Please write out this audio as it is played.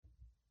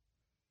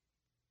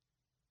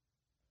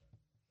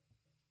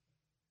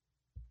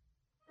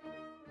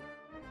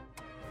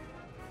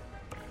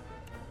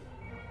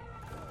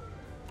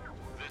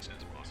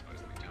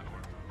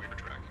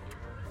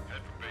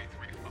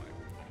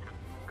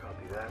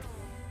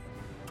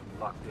that.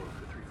 Locked in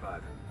for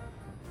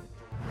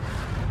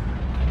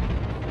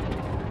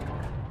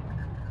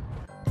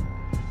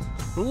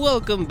 3-5.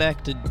 Welcome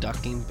back to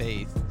Docking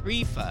Bay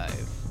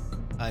 3-5.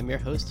 I'm your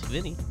host,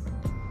 Vinny.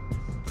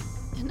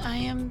 And I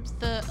am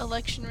the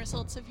election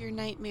results of your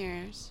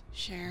nightmares,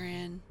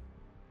 Sharon.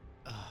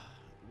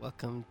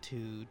 Welcome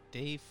to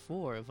day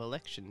 4 of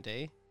Election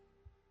Day.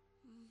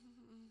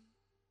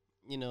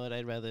 You know what?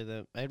 I'd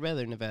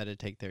rather Nevada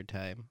take their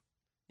time.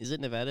 Is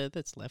it Nevada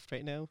that's left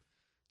right now?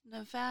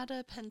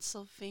 Nevada,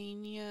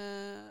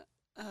 Pennsylvania,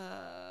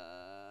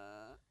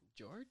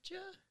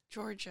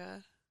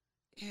 Georgia,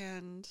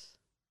 and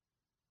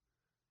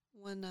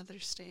one other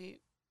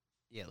state.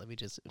 Yeah, let me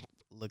just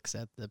look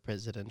at the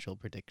presidential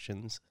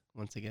predictions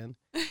once again.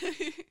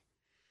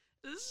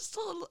 Just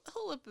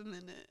hold up a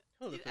minute.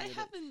 I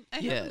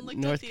haven't looked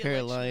North at the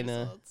Carolina,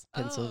 election results.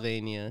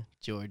 Pennsylvania,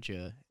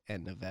 Georgia,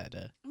 and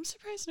Nevada. I'm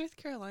surprised North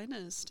Carolina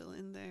is still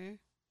in there.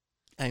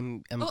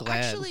 I'm glad.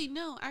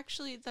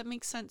 Actually, that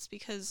makes sense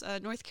because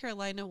North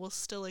Carolina will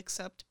still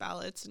accept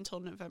ballots until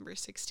November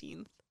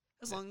 16th,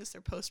 as long as they're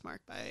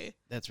postmarked by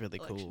That's really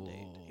election cool.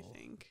 date, I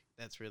think.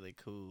 That's really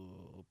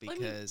cool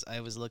because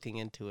I was looking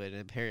into it,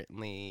 and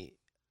apparently,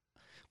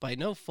 by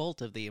no fault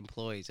of the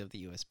employees of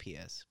the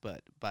USPS,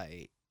 but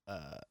by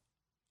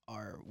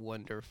our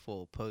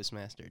wonderful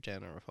Postmaster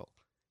General.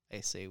 I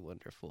say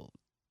wonderful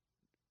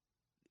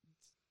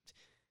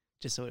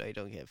just so I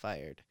don't get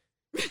fired.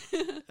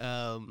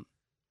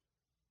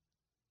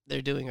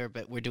 We're doing our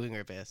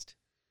best.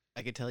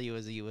 I could tell you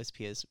as a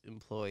USPS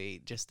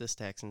employee, just the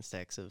stacks and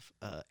stacks of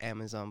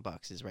Amazon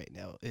boxes right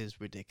now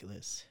is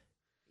ridiculous,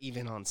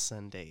 even on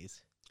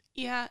Sundays.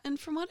 Yeah, and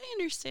from what I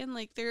understand,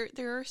 like there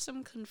are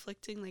some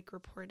conflicting like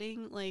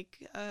reporting,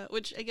 like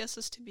which I guess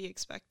is to be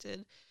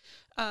expected.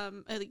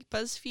 Like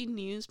BuzzFeed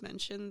News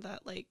mentioned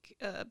that like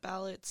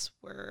ballots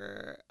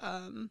were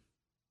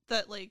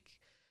that like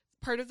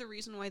part of the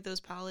reason why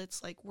those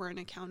ballots like weren't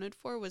accounted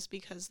for was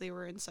because they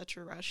were in such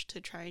a rush to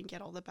try and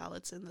get all the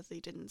ballots in that they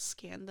didn't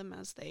scan them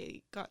as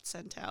they got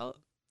sent out.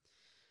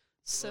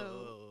 So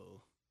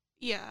Whoa.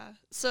 yeah,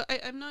 so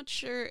I'm not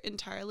sure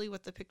entirely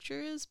what the picture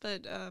is,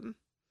 but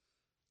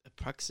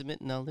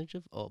Approximate knowledge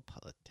of all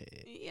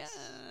politics. yeah,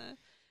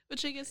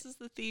 which I guess is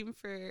the theme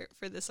for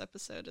this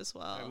episode as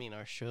well. I mean,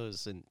 our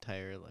show's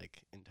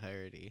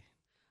entirety.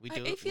 I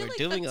feel We're like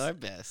doing that's- our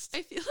best.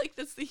 I feel like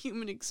that's the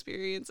human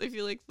experience. I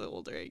feel like the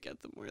older I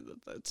get, the more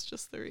that's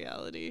just the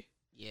reality.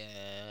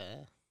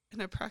 Yeah. An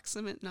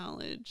approximate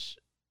knowledge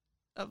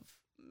of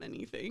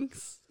many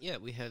things, Yeah,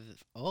 we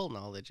have all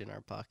knowledge in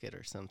our pocket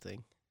or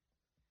something.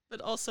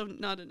 but also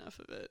not enough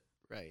of it.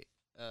 Right.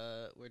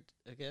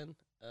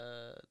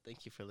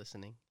 Thank you for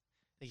listening.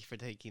 Thank you for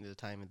taking the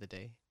time of the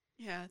day.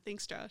 Yeah,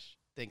 thanks, Josh.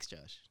 Thanks,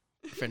 Josh.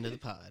 Friend of the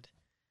pod.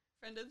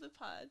 Friend of the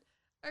pod.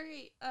 All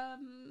right.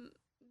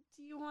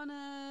 Do you want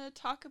to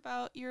talk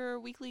about your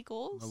weekly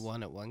goals?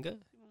 Wanawanga?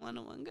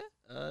 Wanawanga?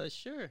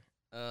 Sure.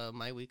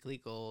 My weekly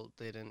goal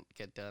didn't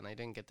get done. I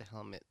didn't get the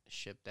helmet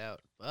shipped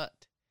out,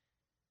 but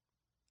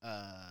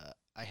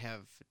I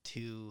have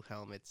 2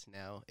 helmets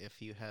now.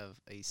 If you have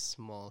a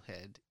small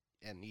head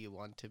and you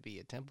want to be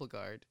a temple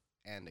guard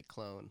and a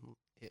clone,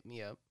 hit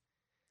me up.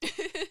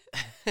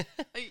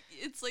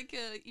 It's like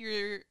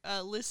your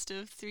list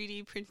of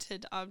 3D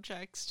printed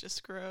objects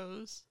just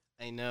grows.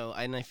 I know,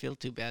 and I feel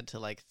too bad to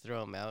like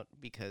throw them out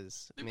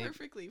because They're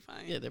perfectly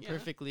fine. Yeah, they're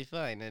perfectly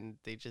fine, and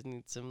they just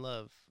need some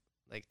love,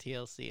 like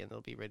TLC, and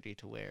they'll be ready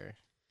to wear.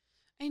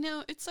 I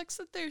know it sucks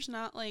that there's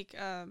not like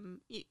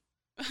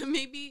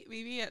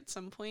maybe at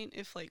some point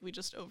if like we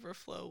just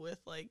overflow with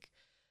like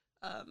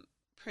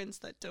prints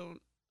that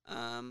don't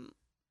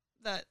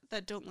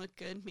that don't look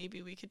good,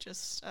 maybe we could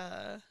just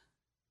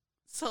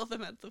sell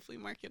them at the flea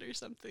market or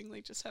something,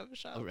 like just have a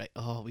shop. Oh, right.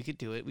 Oh, we could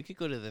do it. We could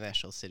go to the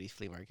National City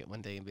Flea Market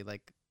one day and be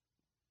like,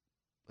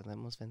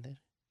 ¿Podemos vender?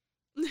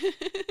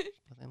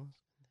 ¿Podemos vender?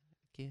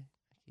 Aquí?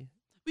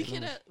 We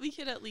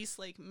could at least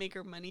like make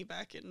our money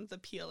back in the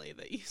PLA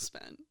that you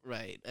spent.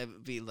 Right. I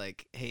would be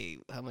like, hey,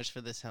 how much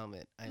for this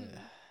helmet?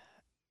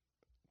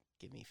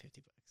 Give me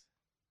 $50.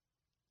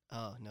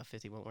 Oh, no,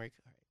 50 won't work.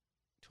 All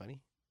right,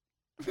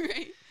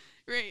 20?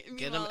 Right.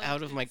 Get them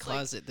out of my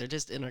closet. Like They're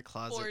just in our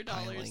closet, $4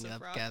 piling of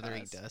up, raw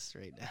gathering cost. dust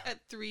right now. At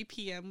 3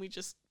 p.m. we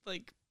just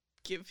like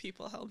give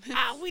people helmets.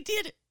 We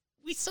did it.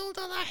 We sold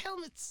all our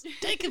helmets.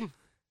 Take them.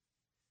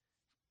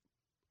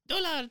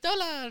 $1.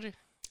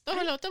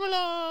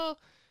 Tómalo.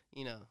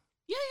 You know.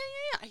 Yeah.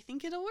 I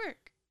think it'll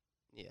work.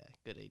 Yeah,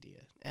 good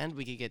idea. And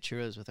we could get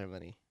churros with our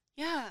money.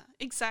 Yeah,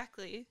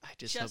 exactly. I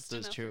just hope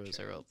those enough for churros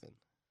are open.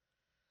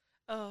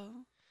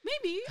 Oh,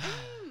 maybe. I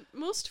mean,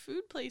 most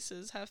food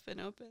places have been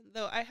open,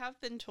 though I have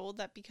been told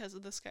that because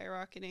of the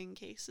skyrocketing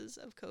cases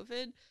of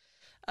COVID,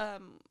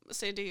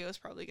 San Diego is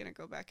probably going to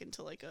go back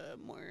into like a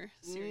more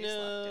serious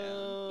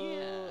lockdown.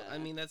 Yeah. I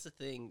mean, that's the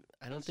thing.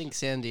 I don't think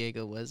San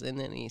Diego was in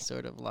any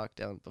sort of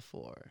lockdown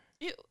before.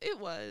 It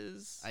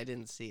was. I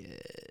didn't see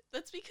it.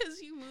 That's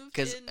because you moved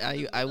Because in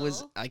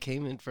I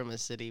came in from a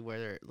city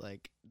where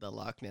like the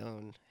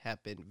lockdown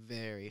happened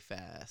very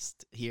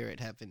fast. Here it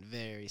happened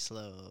very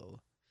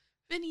slow.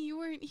 Vinny, you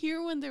weren't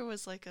here when there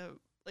was like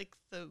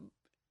the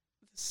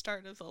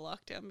start of the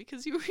lockdown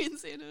because you were in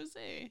San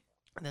Jose.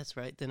 That's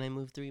right. Then I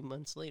moved 3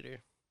 months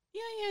later.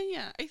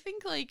 Yeah. I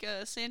think like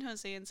San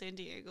Jose and San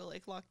Diego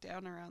like locked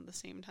down around the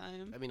same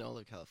time. I mean, all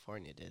of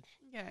California did.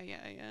 Yeah.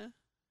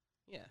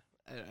 Yeah,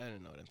 I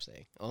don't know what I'm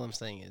saying. All I'm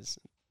saying is,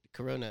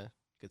 Corona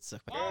could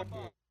suck my.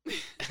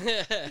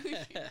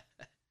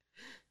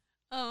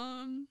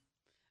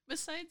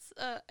 Besides,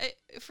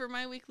 for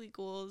my weekly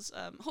goals,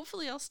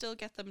 hopefully I'll still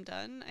get them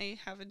done. I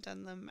haven't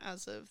done them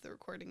as of the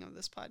recording of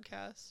this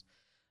podcast.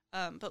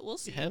 But we'll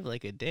see. You have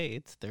like a day.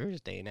 It's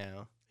Thursday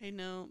now. I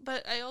know,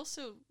 but I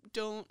also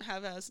don't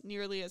have as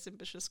nearly as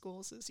ambitious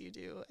goals as you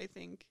do. I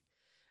think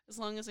as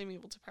long as I'm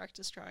able to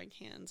practice drawing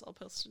hands, I'll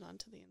post it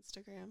onto the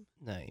Instagram.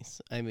 Nice.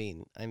 I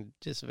mean, I'm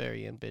just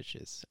very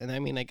ambitious. And I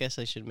mean, I guess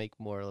I should make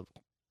more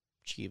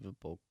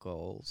achievable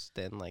goals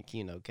than like,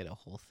 get a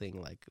whole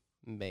thing like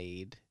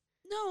made.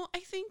 No, I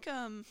think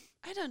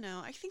I don't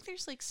know. I think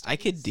there's like I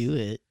could do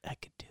it. I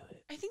could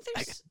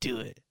do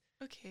it.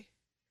 Okay.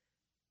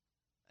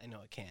 I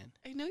know I can.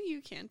 I know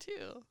you can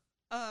too.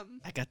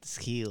 I got the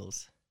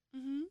skills.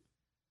 Mhm.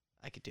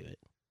 I could do it.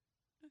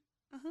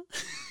 Uh-huh.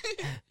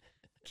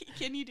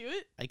 Can you do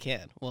it? I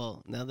can.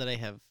 Well, now that I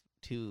have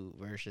 2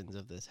 versions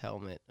of this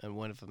helmet, and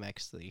one of them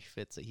actually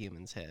fits a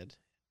human's head,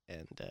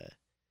 and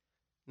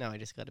now I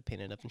just got to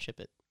paint it up and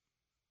ship it.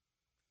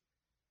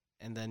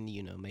 And then,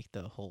 make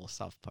the whole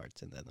soft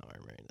parts and then the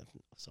armor and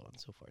so on and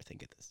so forth and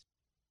get this.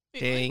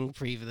 Dang,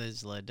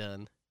 privilege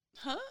done.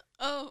 Huh?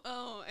 Oh.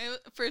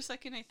 For a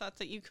second, I thought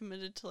that you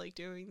committed to like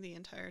doing the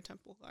entire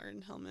Temple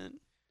Guard helmet.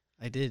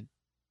 I did.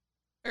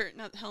 Or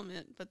not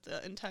helmet, but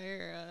the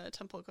entire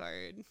Temple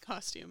Guard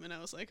costume. And I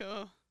was like,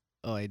 oh.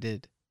 Oh, I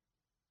did.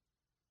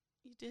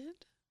 You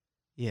did?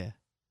 Yeah.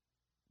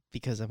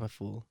 Because I'm a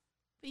fool.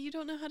 But you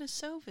don't know how to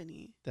sew,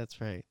 Vinny.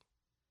 That's right.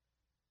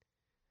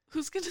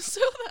 Who's going to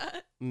sew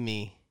that?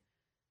 Me.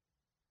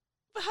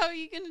 But how are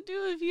you going to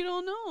do it if you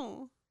don't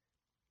know?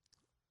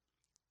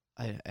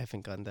 I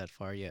haven't gone that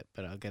far yet,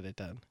 but I'll get it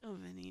done. Oh,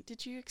 Vinny,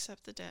 did you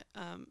accept the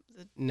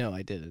No,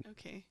 I didn't.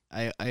 Okay.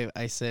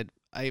 I said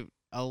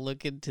I'll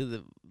look into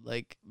the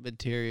like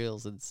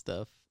materials and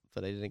stuff,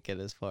 but I didn't get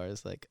as far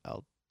as like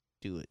I'll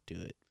do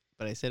it.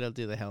 But I said I'll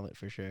do the helmet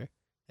for sure.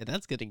 And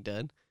that's getting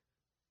done.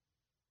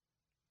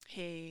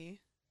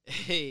 Hey,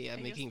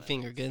 I'm making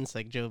finger guns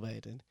like Joe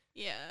Biden.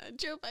 Yeah,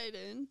 Joe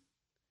Biden.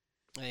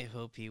 I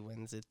hope he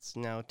wins. It's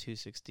now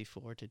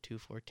 264 to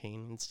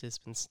 214. It's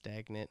just been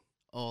stagnant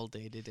all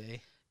day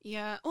today.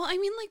 Yeah. Well, I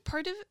mean, like,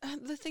 part of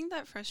the thing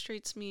that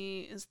frustrates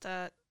me is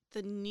that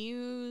the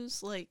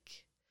news,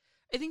 like,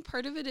 I think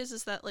part of it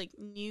is that, like,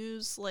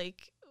 news,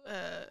 like,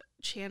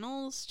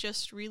 channels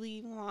just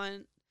really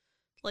want,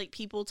 like,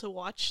 people to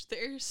watch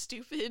their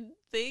stupid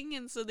thing.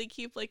 And so they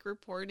keep, like,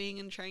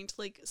 reporting and trying to,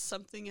 like,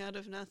 something out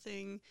of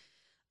nothing.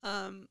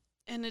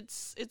 And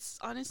it's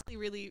honestly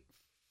really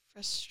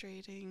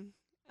frustrating.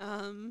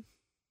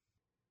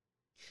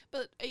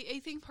 But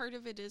I think part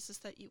of it is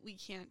that we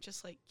can't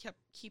just like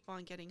keep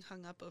on getting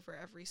hung up over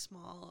every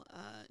small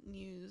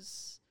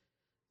news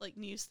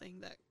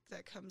thing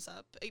that comes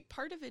up.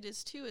 Part of it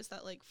is too is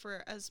that like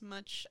for as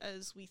much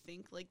as we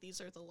think like these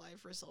are the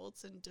live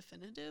results and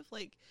definitive,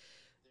 like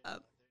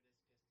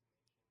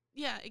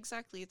yeah,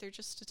 exactly. They're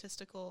just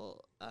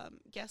statistical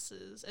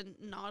guesses, and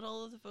not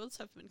all of the votes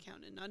have been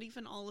counted. Not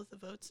even all of the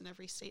votes in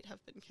every state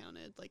have been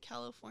counted. Like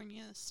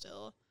California is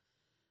still.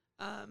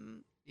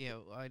 Yeah,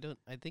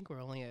 I think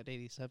we're only at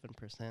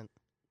 87%.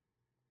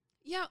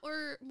 Yeah,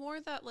 or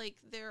more that like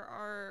there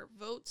are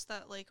votes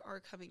that like are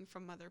coming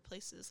from other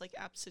places, like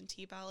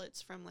absentee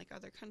ballots from like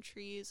other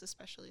countries,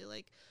 especially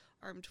like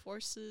armed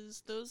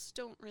forces. Those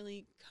don't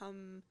really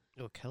come.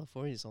 Oh,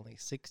 California's only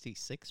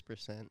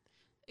 66%.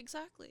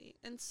 Exactly.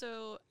 And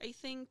so I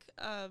think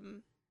I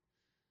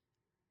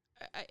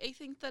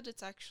think that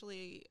it's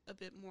actually a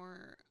bit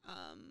more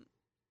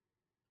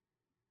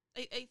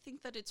I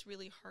think that it's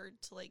really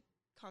hard to like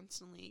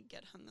constantly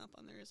get hung up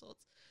on the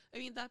results. I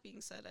mean, that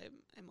being said,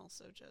 I'm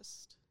also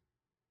just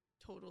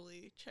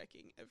totally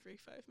checking every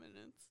 5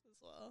 minutes as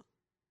well.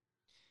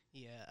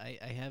 Yeah,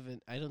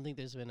 I don't think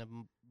there's been a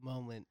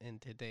moment in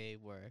today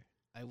where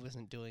I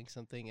wasn't doing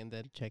something and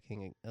then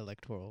checking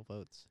electoral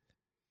votes.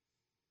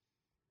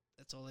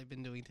 That's all I've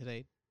been doing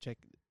today.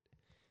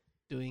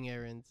 Doing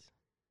errands,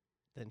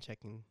 then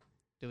checking.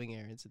 Doing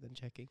errands and then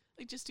checking.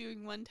 Like just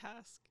doing one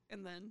task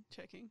and then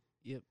checking.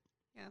 Yep.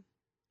 Yeah,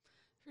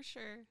 for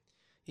sure.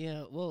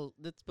 Yeah, well,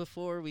 that's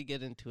before we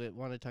get into it.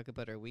 Want to talk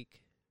about our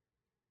week?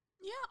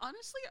 Yeah,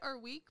 honestly, our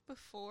week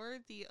before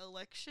the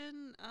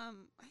election,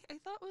 I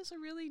thought was a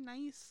really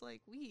nice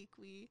like week.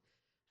 We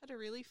had a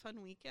really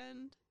fun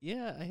weekend.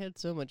 Yeah, I had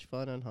so much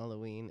fun on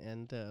Halloween,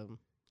 and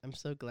I'm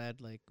so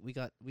glad like we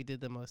did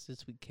the most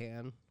as we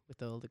can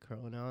with all the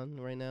corona on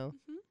right now.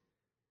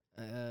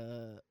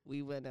 Mm-hmm.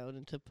 We went out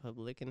into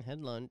public and had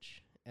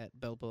lunch at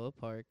Balboa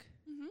Park.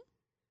 Mm-hmm.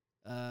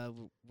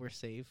 We're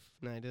safe.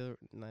 Neither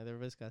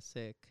of us got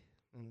sick,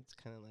 and it's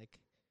kind of like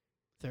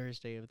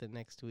Thursday of the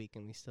next week,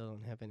 and we still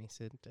don't have any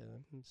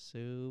symptoms,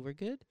 so we're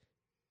good.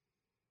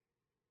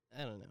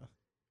 I don't know.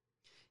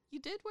 You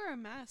did wear a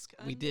mask.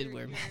 We did under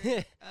wear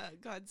your,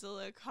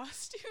 Godzilla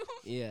costume.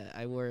 Yeah,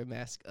 I wore a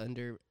mask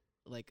under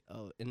like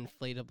a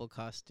inflatable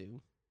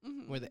costume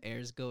Mhm. where the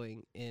air's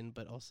going in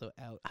but also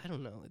out. I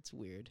don't know. It's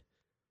weird.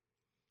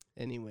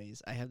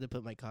 Anyways, I have to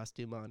put my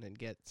costume on and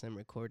get some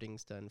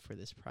recordings done for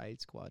this Pride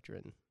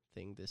Squadron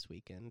thing this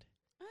weekend.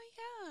 Oh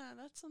yeah,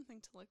 that's something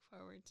to look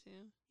forward to.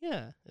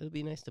 Yeah, it'll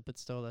be nice to put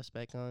Stolas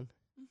back on.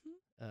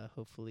 Mhm.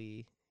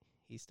 Hopefully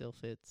he still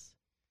fits.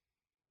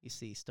 You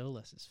see,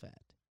 Stolas is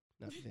fat,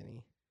 not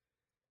Vinny.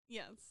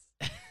 Yes.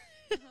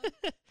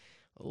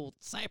 Old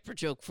Cyper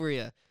joke for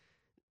you.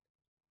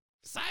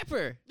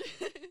 Cyper!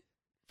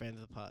 Friend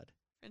of the pod.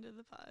 Friend of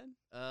the pod.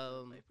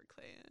 Viper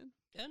Clan.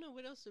 I don't know,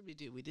 what else did we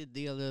do? We did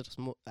Dia de los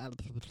Dia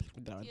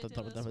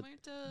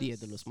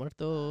de los Muertos.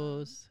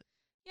 Muertos.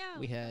 Yeah.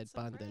 We got had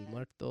some Pan del bread.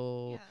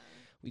 Muerto. Yeah.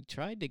 We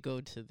tried to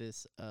go to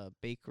this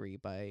bakery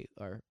by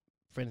our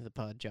friend of the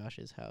pod,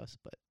 Josh's house,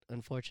 but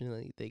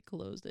unfortunately they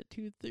closed at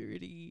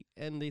 2:30,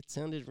 and it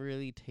sounded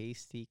really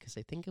tasty because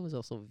I think it was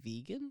also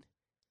vegan.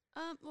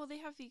 Well, they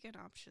have vegan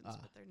options, Ah.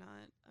 but they're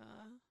not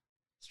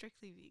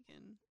strictly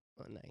vegan.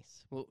 Oh,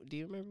 nice. Well, do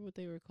you remember what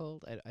they were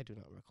called? I do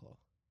not recall.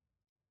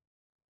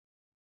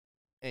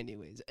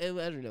 Anyways, I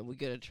don't know. We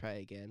gotta try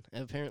again.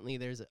 Apparently,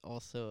 there's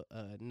also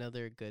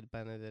another good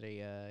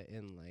panaderia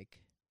in like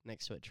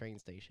next to a train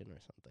station or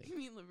something. You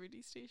mean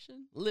Liberty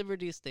Station?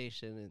 Liberty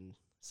Station in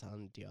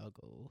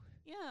Santiago.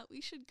 Yeah,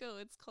 we should go.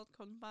 It's called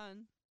Con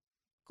Pan.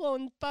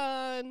 Con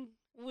pan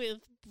with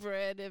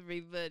bread,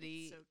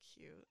 everybody. So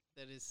cute.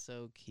 That is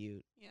so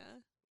cute. Yeah.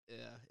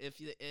 Yeah. If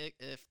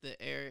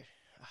the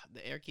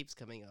air keeps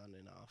coming on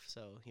and off,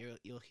 so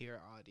you'll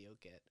hear audio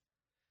get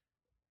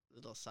a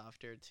little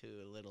softer to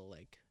a little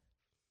like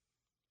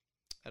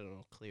I don't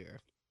know,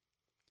 clearer.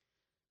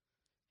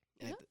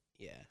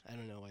 Yeah. I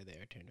don't know why the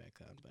air turned back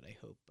on, but I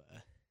hope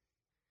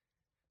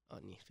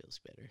Anya feels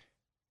better.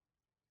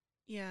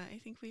 Yeah, I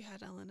think we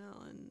had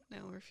LNL and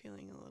now we're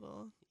feeling a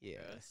little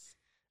Yeah. gross.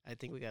 I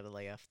think we gotta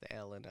lay off the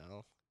L and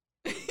L.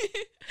 I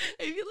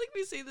feel like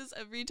we say this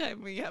every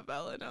time we have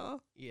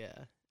LNL.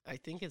 Yeah. I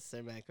think it's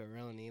their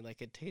macaroni.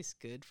 Like, it tastes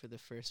good for the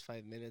first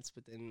 5 minutes,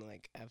 but then,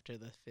 like, after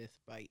the 5th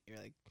bite, you're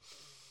like,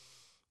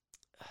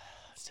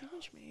 It's too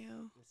much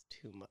mayo. it's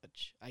too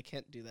much. I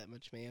can't do that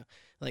much mayo.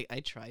 Like, I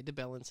tried to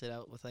balance it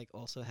out with, like,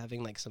 also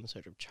having, like, some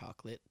sort of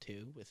chocolate,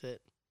 too, with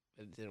it,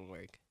 but it didn't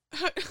work.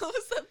 How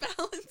is that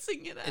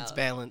balancing it out? It's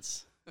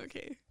balance.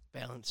 Okay.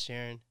 Balance,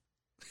 Sharon.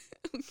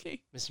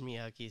 Okay. Mr.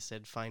 Miyagi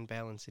said, find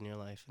balance in your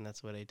life, and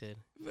that's what I did.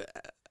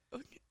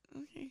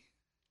 Okay.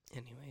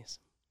 Anyways.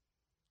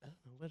 I don't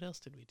know. What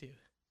else did we do?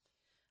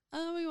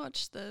 We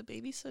watched The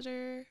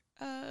Babysitter.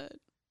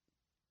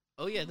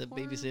 Oh, yeah, the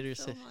horror Babysitter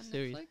film on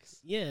series. Netflix.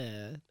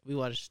 Yeah, we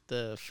watched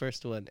the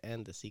first one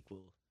and the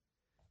sequel.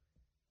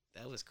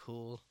 That was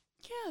cool.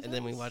 Yeah. And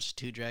then we was- watched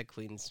two drag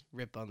queens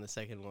rip on the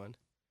second one.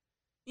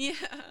 Yeah.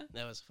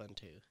 That was fun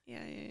too.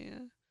 Yeah.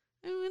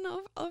 I mean,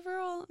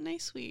 overall,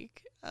 nice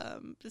week.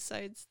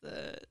 Besides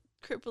the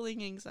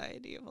crippling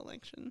anxiety of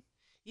election.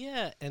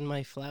 Yeah, and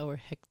my flower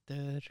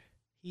Hector,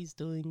 he's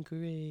doing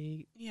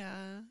great.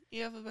 Yeah.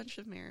 You have a bunch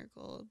of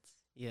marigolds.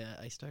 Yeah,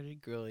 I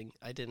started growing.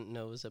 I didn't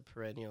know it was a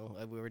perennial.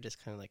 We were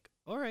just kind of like,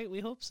 all right, we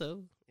hope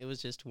so. It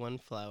was just one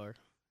flower,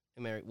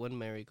 one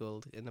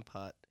marigold in a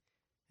pot,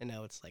 and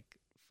now it's like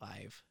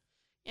 5.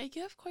 Yeah,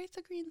 you have quite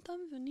the green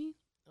thumb, Vinny.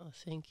 Oh,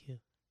 thank you.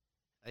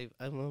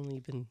 I've only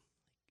been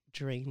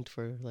drained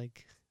for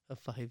like a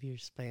 5-year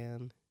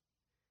span.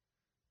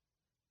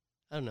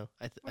 I don't know.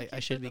 I Working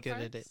should for be the good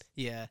at it. parts?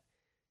 Yeah.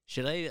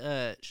 Should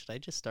I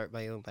just start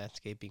my own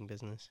landscaping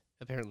business?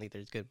 Apparently,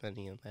 there's good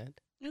money in that.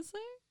 Is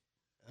there?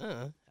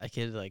 I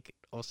could like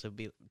also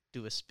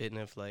do a spin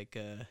of like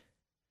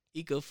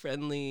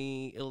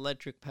eco-friendly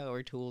electric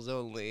power tools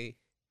only.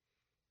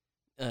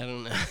 I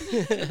don't know.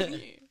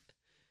 Yeah.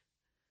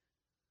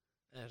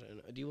 I don't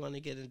know. Do you want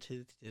to get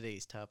into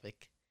today's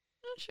topic?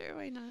 Oh, sure,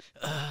 why not?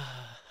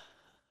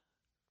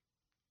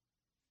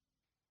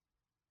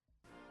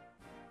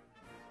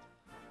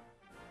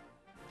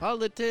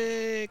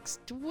 Politics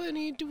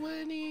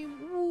 2020.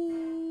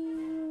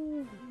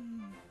 Woo!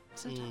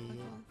 So topical.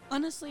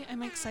 Honestly,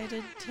 I'm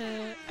excited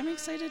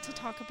to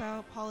talk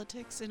about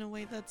politics in a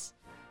way that's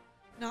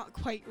not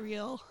quite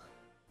real.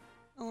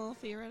 A little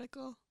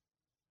theoretical.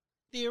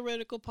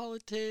 Theoretical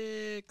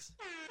politics.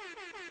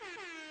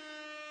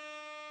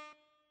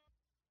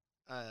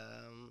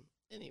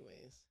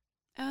 Anyways.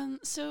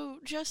 So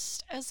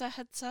just as a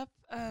heads up,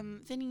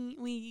 Vinny,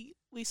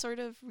 we sort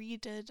of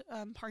redid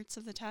parts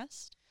of the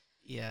test.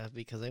 Yeah,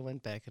 because I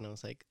went back and I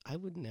was like, I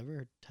would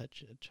never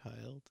touch a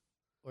child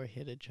or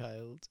hit a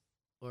child,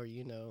 or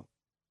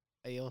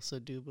I also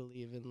do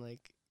believe in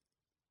like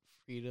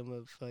freedom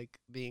of like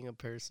being a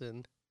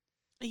person.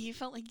 You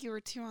felt like you were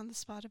too on the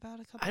spot about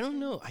a couple I don't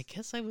know. things. I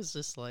guess I was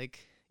just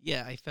like,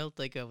 yeah, I felt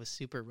like I was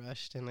super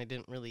rushed and I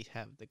didn't really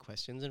have the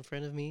questions in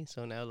front of me.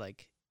 So now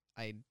like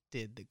I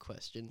did the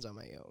questions on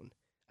my own.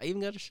 I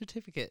even got a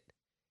certificate.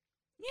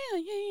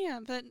 Yeah.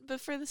 But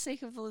for the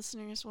sake of the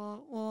listeners,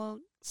 we'll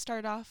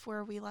start off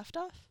where we left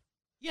off.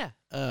 Yeah.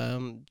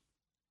 And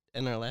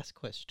our last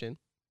question.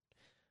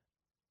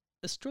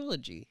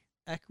 Astrology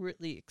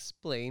accurately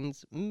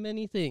explains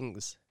many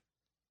things.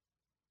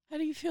 How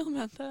do you feel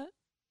about that?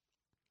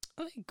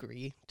 I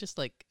agree. Just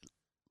like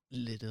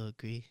little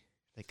agree.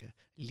 Like a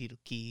little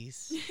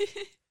keys.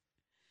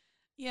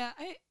 Yeah,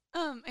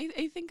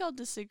 I think I'll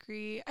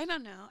disagree. I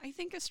don't know. I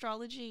think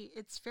astrology,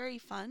 it's very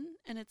fun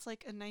and it's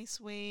like a nice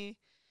way.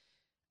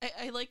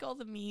 I like all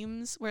the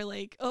memes where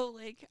like, oh,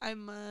 like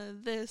I'm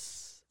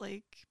this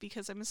like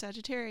because I'm a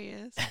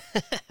Sagittarius.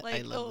 I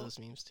Like, love oh, those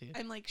memes too.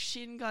 I'm like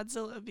Shin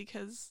Godzilla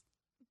because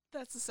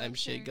that's a I'm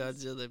Shin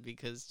Sagittarius. Godzilla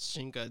because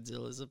Shin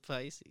Godzilla is a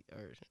Pisces.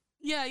 Or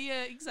Yeah,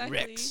 exactly.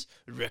 Rex.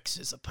 Rex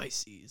is a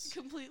Pisces.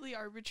 Completely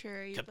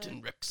arbitrary.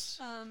 Captain Rex.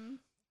 But,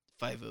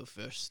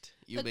 501st.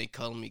 You But- may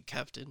call me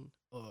Captain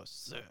or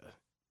Sir.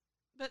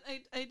 but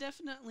I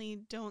definitely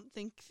don't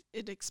think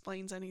it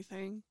explains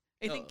anything.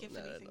 I No, think if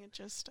not at anything, all. it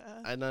just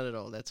Not at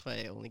all. That's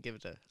why I only give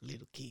it a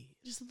little key.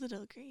 just a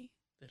little agree.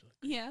 Little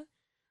key. Yeah.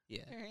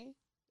 Yeah. All right.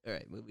 All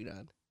right, moving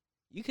on.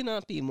 You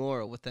cannot be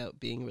moral without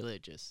being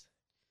religious.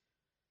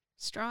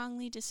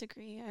 Strongly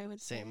disagree. I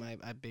would Same. say.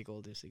 I big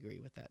ol' disagree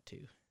with that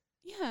too.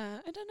 Yeah,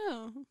 I don't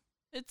know.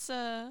 It's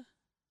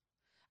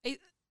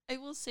I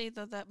will say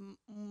though that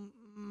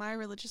my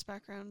religious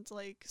background,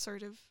 like,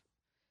 sort of,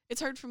 it's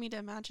hard for me to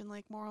imagine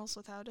like morals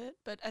without it.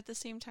 But at the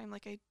same time,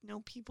 like I know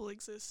people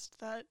exist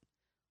that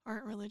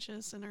aren't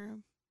religious and are,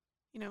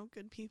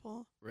 good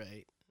people.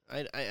 Right.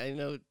 I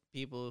know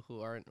people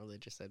who aren't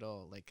religious at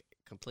all, like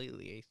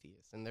completely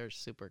atheists, and they're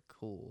super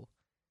cool.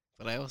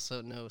 But I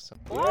also know some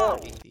people who are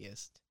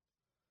atheists.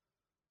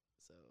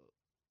 So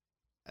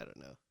I don't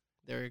know.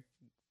 There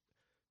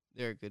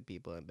are good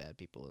people and bad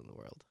people in the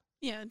world.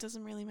 Yeah, it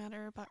doesn't really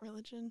matter about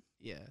religion.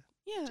 Yeah.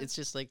 Yeah, It's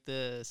just like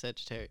the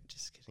Sagittarius.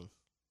 Just kidding.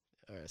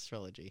 Or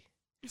astrology.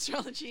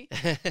 astrology.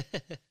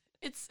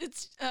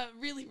 It's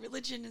really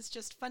religion is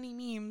just funny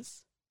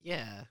memes.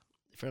 Yeah,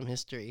 from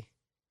history.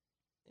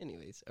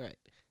 Anyways, all right.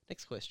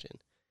 Next question.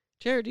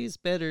 Charity is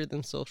better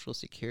than Social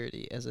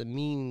Security as a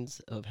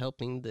means of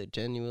helping the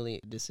genuinely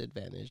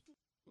disadvantaged.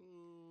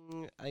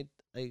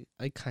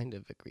 I kind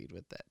of agreed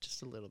with that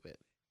just a little bit.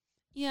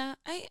 Yeah,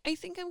 I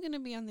think I'm going to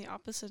be on the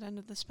opposite end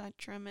of the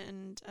spectrum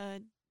and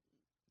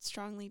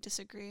strongly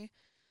disagree.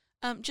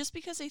 Just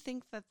because I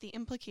think that the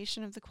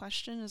implication of the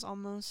question is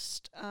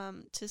almost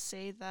to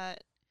say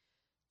that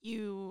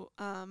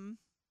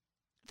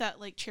that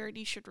like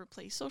charity should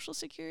replace Social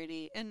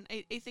Security. And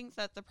I think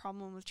that the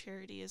problem with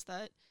charity is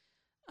that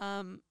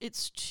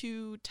it's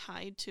too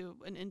tied to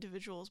an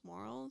individual's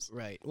morals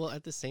Right. Well,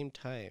 at the same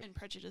time. and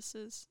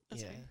prejudices. Oh,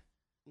 Yeah. sorry.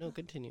 No,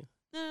 continue.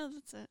 No,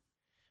 that's it.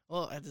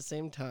 Well, at the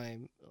same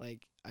time,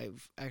 like,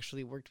 I've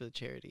actually worked with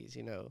charities,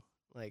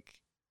 like,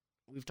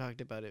 we've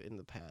talked about it in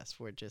the past,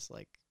 where just,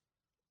 like,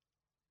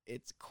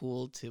 it's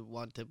cool to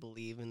want to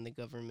believe in the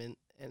government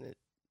and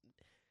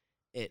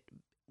it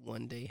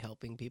one day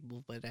helping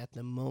people, but at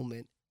the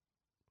moment,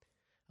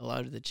 a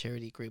lot of the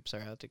charity groups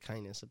are out to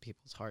kindness of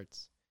people's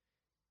hearts,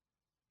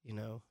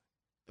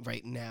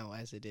 right now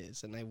as it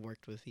is, and I've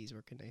worked with these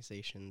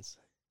organizations.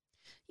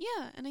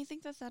 Yeah, and I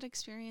think that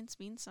experience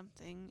means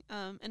something.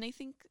 And I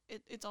think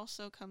it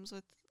also comes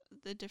with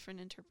the different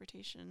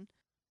interpretation.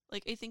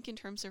 Like, I think in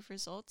terms of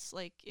results,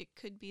 like, it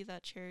could be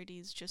that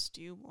charities just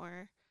do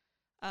more.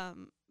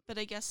 But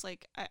I guess,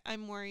 like,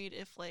 I'm worried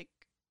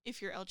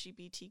if you're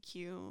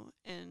LGBTQ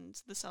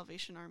and the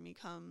Salvation Army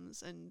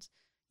comes and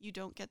you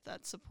don't get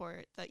that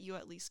support, that you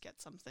at least get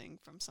something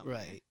from somewhere.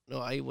 Right. No,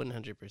 I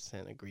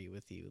 100% agree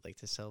with you. Like,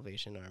 the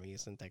Salvation Army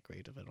isn't that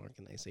great of an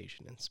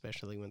organization, and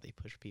especially when they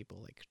push people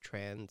like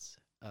trans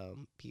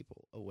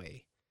people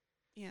away.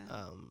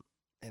 Yeah.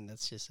 And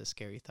that's just a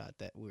scary thought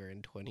that we're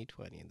in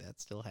 2020 and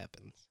that still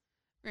happens.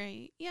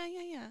 Right. Yeah.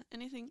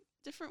 And I think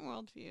different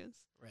worldviews.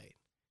 Right.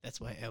 That's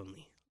why I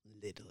only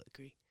little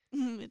agree.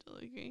 Middle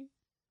agree.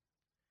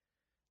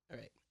 All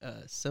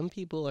right. Some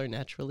people are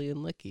naturally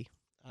unlucky.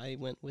 I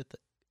went with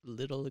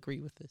little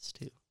agree with this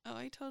too. Oh,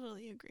 I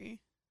totally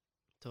agree.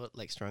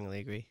 Strongly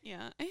agree.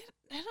 Yeah, I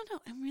don't know.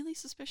 I'm really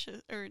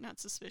suspicious, or not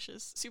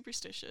suspicious,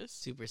 superstitious.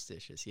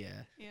 Superstitious,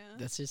 yeah. Yeah.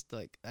 That's just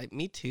like,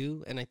 me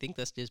too, and I think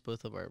that's just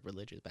both of our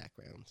religious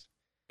backgrounds.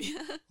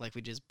 Yeah. Like,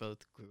 we just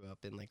both grew up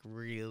in, like,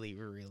 really,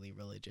 really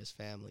religious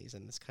families,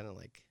 and it's kind of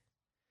like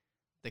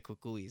the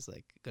kukui's,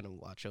 like, gonna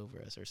watch over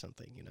us or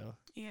something,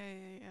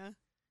 Yeah.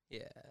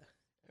 Yeah.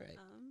 All right.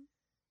 Um,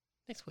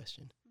 Next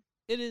question.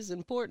 It is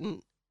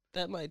important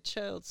that my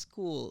child's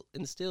school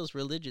instills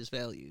religious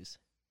values.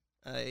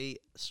 I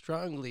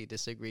strongly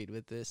disagreed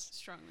with this.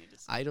 strongly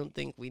disagree. I don't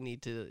think we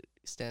need to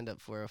stand up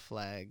for a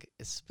flag,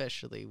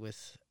 especially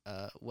with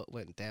what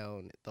went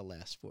down the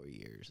last 4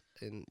 years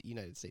in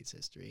United States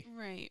history.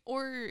 Right.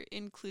 Or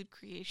include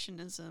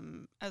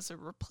creationism as a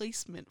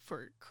replacement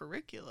for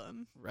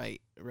curriculum.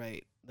 Right.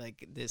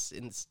 Like, this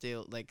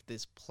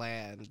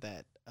plan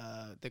that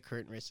the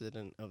current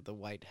resident of the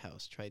White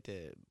House tried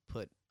to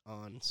put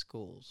on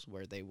schools,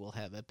 where they will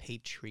have a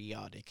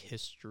patriotic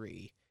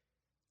history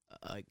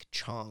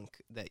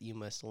chunk that you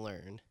must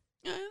learn.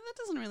 That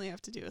doesn't really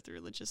have to do with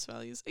religious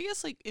values. I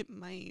guess like it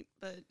might,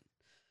 but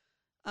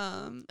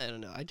I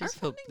don't know. I just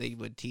hope founding- they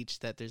would teach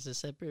that there's a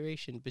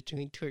separation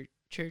between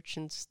church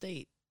and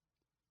state.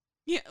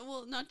 yeah,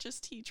 well, not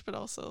just teach, but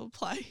also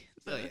apply.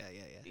 Oh the-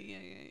 yeah.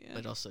 yeah.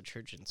 But also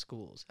church and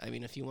schools. I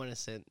mean, if you want to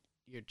send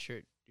your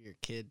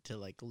kid to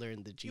like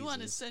learn the Jesus, You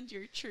want to send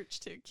your church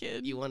to a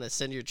kid. you want to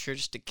send your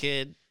church to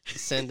kid,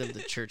 send them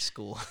to church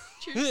school.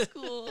 church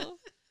school,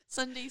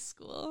 Sunday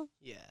school.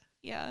 Yeah.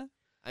 Yeah.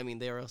 I mean,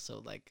 they're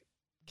also like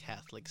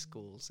Catholic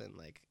schools and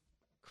like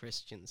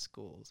Christian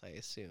schools, I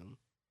assume.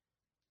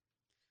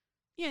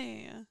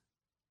 Yeah.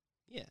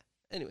 Yeah.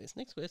 Anyways,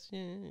 next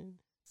question.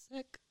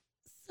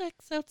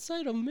 Sex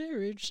outside of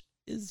marriage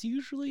is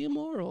usually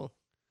immoral.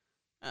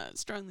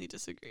 Strongly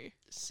disagree.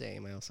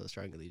 Same. I also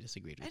strongly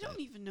disagreed with I don't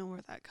that. even know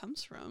where that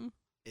comes from.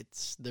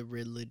 It's the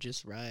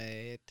religious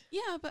right.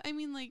 Yeah, but I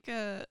mean, like,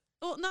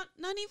 well, not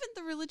even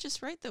the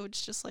religious right though.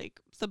 It's just like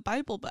the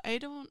Bible. But I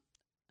don't.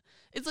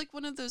 It's like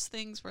one of those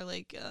things where,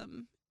 like,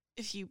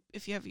 if you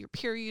have your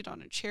period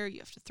on a chair, you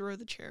have to throw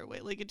the chair away.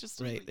 Like, it just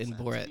doesn't Right. make In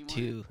sense Borat anymore.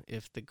 too,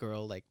 if the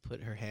girl like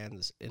put her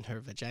hands in her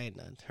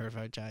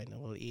vagina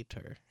will eat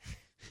her.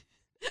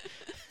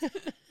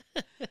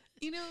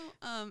 You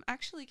know,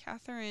 actually,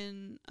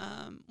 Catherine,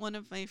 one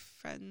of my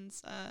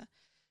friends,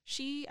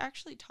 she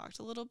actually talked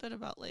a little bit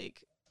about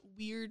like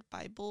weird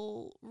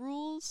Bible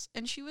rules,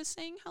 and she was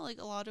saying how like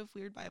a lot of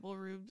weird Bible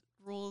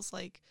rules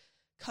like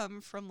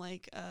come from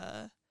like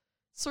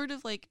sort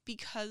of like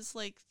because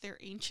like they're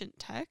ancient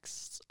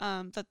texts,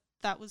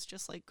 that was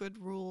just like good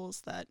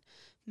rules that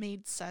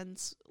made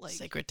sense, like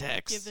Sacred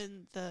text.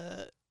 given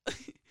the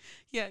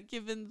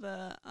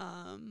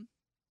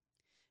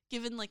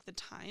given like the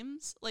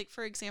times. Like,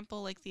 for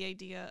example, like the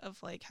idea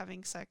of like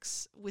having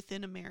sex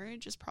within a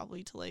marriage is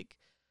probably to like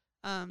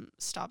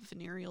stop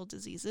venereal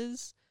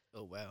diseases,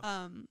 Oh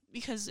wow.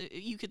 because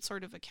you could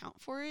sort of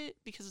account for it,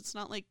 because it's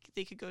not like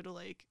they could go to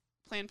like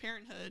Planned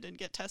Parenthood and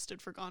get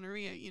tested for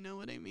gonorrhea, you know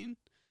what I mean?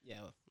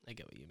 Yeah, I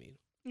get what you mean.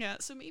 Yeah,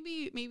 so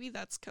maybe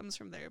that's comes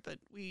from there, but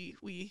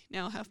we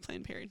now have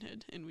Planned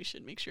Parenthood and we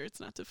should make sure it's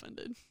not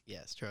defunded.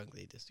 Yeah,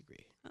 strongly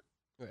disagree. Huh.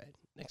 All right,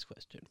 next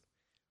question.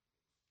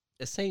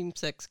 A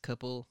same-sex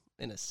couple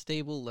in a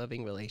stable,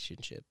 loving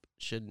relationship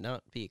should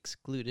not be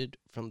excluded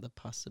from the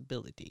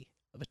possibility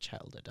of a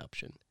child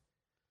adoption.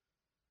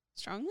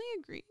 Strongly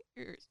agree.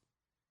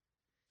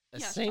 A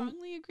Yeah, same,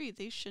 strongly agree.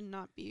 They should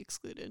not be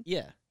excluded.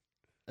 yeah,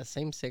 a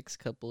same-sex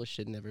couple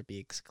should never be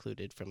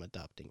excluded from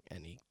adopting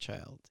any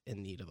child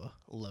in need of a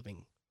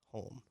loving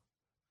home,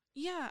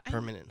 Yeah,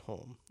 permanent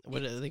home.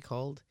 What are they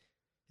called?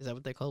 Is that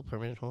what they call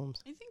permanent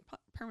homes? I think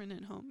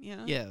permanent home.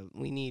 Yeah. Yeah,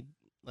 we need,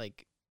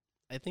 like,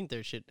 I think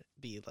there should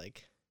be,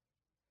 like,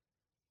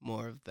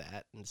 more of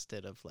that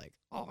instead of, like,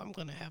 oh, I'm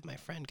going to have my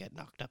friend get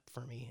knocked up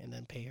for me and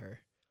then pay her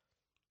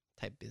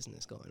type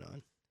business going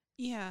on.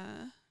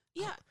 Yeah.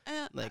 Yeah.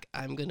 Like,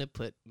 I'm going to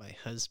put my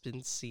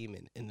husband's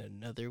semen in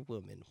another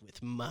woman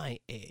with my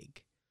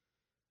egg,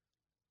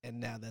 and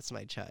now that's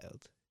my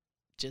child.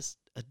 Just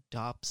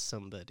adopt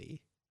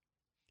somebody.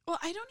 Well,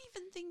 I don't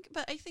even think,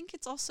 but I think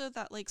it's also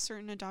that like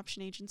certain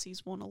adoption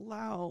agencies won't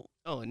allow.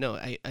 Oh, no,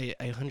 I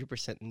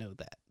 100% know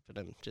that, but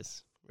I'm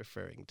just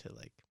referring to,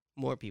 like,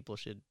 more people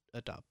should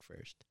adopt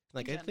first.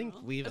 Like, I think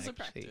general, we've as a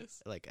actually,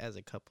 practice. like, as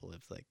a couple,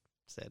 have, like,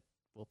 said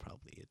we'll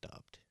probably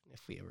adopt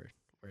if we ever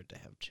were to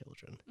have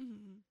children.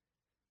 Mm.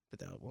 But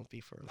that won't be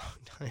for a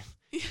long time.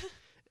 Yeah.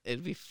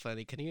 It'd be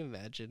funny. Can you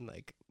imagine,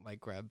 like, my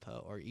grandpa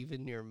or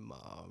even your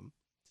mom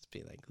just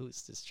being like,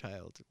 who's this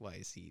child? Why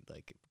is he,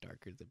 like,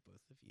 darker than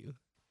both of you?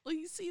 Well,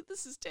 you see,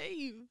 this is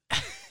Dave,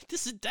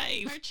 This is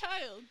Dave. our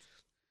child.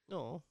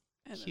 No.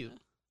 I don't Cute. know.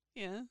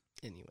 Yeah.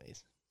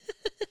 Anyways.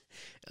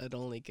 It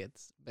only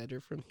gets better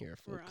from here,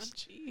 folks.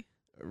 Raunchy.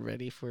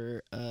 Ready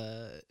for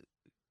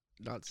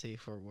not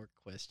safe for work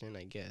question,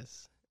 I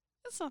guess.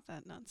 It's not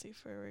that not safe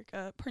for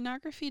work.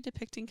 Pornography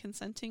depicting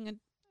consenting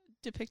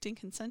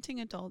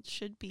adults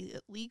should be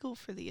illegal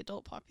for the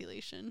adult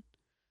population.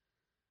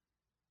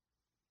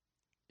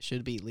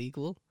 Should be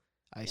legal.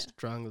 I Yeah.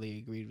 strongly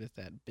agreed with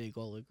that. Big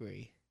ol'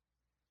 agree.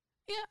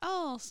 Yeah,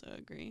 I'll also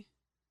agree.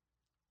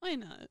 Why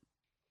not?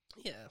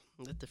 Yeah,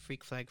 let the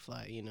freak flag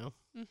fly, you know?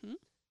 Mm-hmm.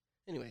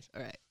 Anyways,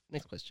 all right,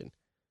 next question.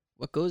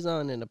 What goes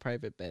on in a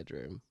private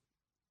bedroom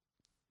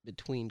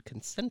between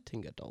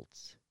consenting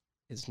adults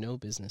is no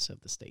business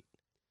of the state.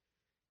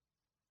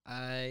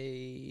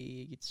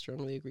 I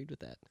strongly agreed with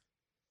that.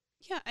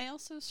 Yeah, I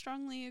also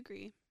strongly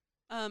agree.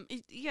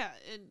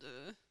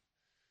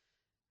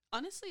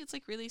 Honestly, it's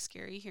like really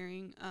scary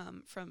hearing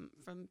from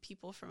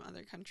people from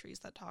other countries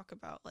that talk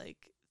about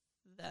like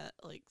that,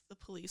 like the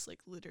police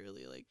like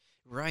literally like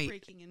Right.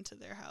 breaking into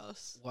their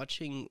house.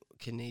 Watching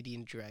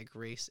Canadian Drag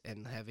Race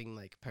and having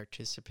like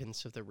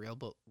participants of the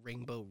Rainbow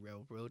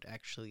Railroad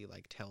actually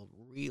like tell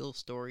real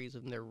stories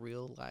of their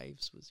real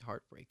lives was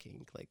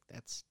heartbreaking. Like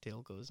that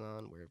still goes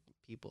on where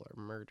people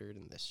are murdered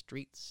in the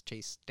streets,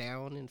 chased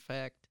down, in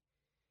fact,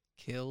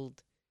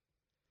 killed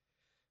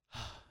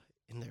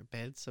in their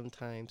beds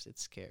sometimes.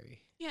 It's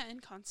scary. Yeah,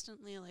 and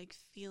constantly like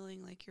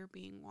feeling like you're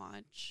being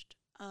watched.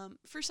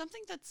 for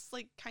something that's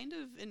like kind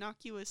of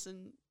innocuous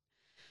and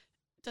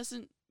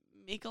doesn't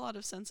make a lot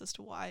of sense as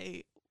to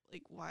why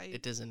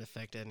It doesn't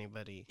affect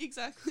anybody.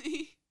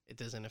 exactly. It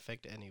doesn't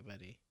affect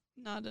anybody.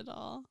 Not at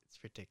all. It's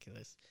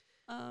ridiculous.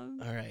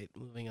 Um, All right,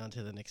 moving on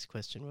to the next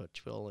question,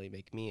 which will only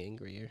make me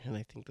angrier, and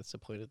I think that's the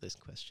point of this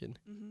question.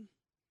 mhm.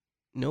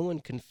 No one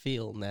can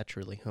feel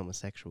naturally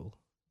homosexual.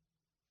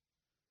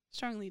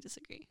 Strongly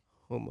disagree.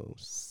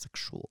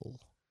 Homosexual.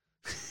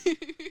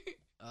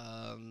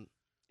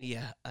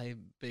 Yeah, I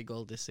big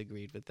ol'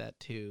 disagreed with that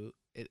too.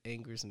 It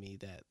angers me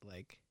that,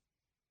 like,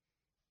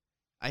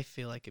 I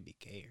feel I could be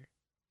gayer,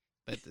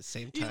 but at the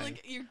same You're time,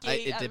 like you're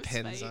gay. it out of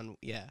depends spite. on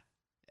yeah,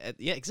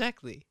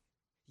 exactly.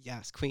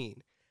 Yes,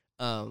 queen.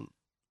 And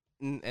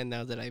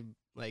now that I've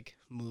like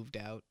moved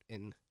out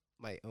in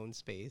my own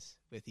space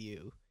with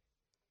you,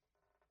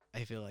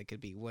 I feel I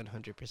could be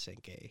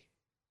 100% gay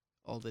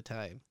all the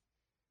time.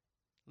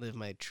 Live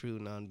my true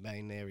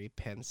non-binary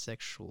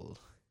pansexual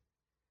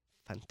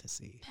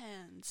fantasy.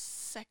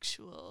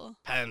 Pansexual.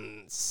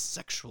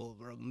 Pansexual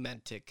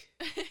romantic.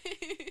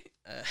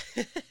 All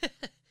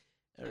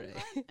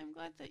right. I'm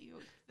glad that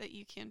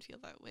you can feel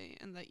that way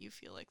and that you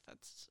feel like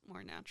that's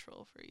more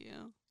natural for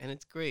you. And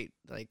it's great.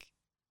 Like,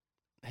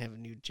 I have a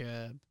new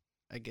job.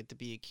 I get to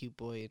be a cute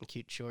boy in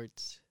cute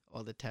shorts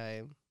all the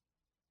time.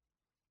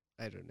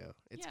 I don't know.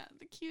 It's Yeah,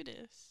 the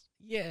cutest.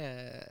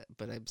 yeah,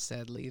 but I'm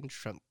sadly in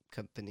Trump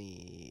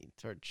company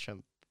or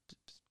Trump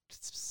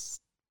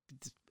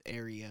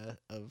area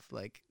of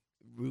like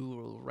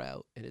rural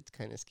route, and it's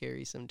kind of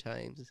scary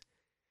sometimes.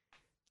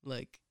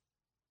 Like,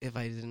 if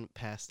I didn't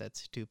pass that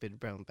stupid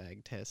brown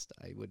bag test,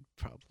 I would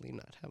probably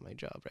not have my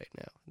job right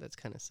now. That's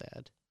kind of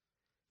sad.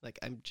 Like,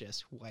 I'm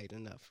just white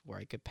enough where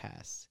I could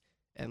pass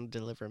and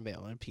deliver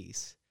mail in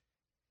peace.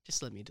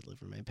 Just let me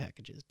deliver my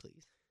packages,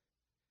 please.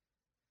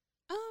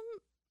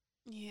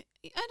 Yeah,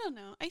 I don't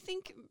know. I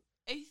think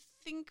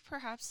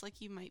perhaps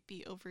like you might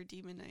be over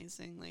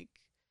demonizing like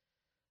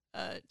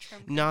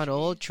Trump. Not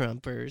all country.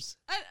 Trumpers.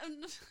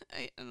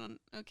 I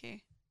don't.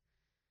 Okay,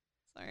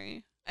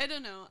 sorry. I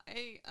don't know.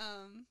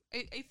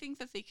 I think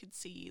that they could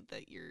see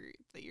that you're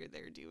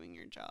there doing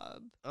your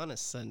job. On a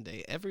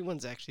Sunday,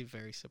 everyone's actually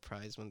very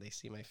surprised when they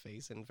see my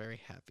face and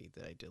very happy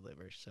that I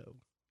deliver. So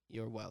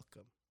you're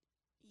welcome.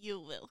 You're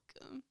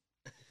welcome.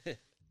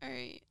 All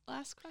right,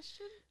 last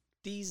question.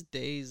 These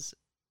days,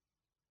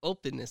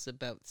 openness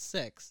about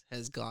sex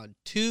has gone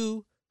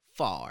too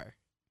far.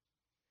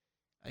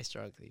 I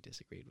strongly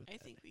disagreed with I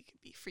that. think we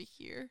could be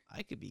freakier.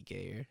 I could be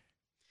gayer.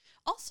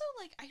 Also,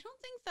 like, I don't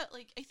think that,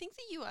 like, I think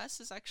the U.S.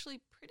 is actually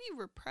pretty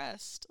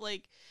repressed.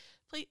 Like,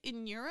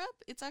 in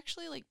Europe, it's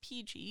actually, like,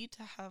 PG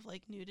to have,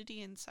 like,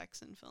 nudity and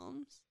sex in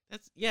films.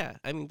 Yeah.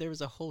 I mean, there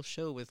was a whole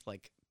show with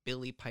like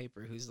Billy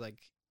Piper, who's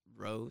like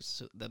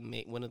Rose,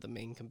 one of the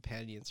main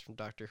companions from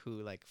Doctor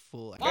Who, like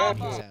full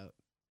he's out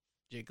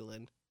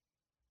jiggling.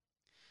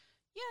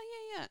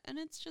 Yeah. And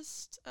it's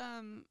just,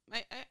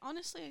 I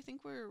honestly, I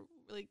think we're,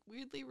 like,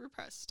 weirdly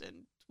repressed,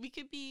 and we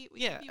could be,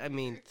 I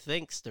mean,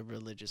 thanks to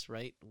religious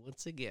right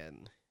once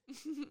again.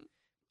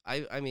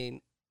 I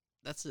mean,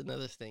 that's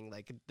another thing.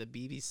 Like the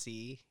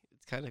BBC,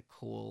 it's kind of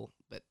cool,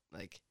 but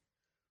like,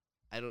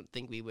 I don't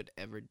think we would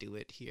ever do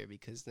it here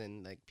because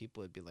then like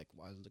people would be like,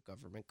 "Why does the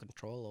government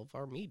control of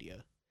our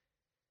media?"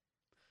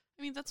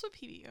 I mean, that's what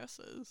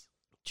PBS is.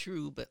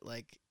 True, but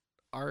like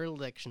our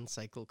election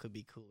cycle could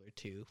be cooler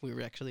too. We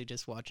were actually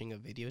just watching a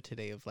video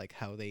today of like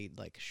how they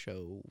like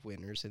show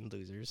winners and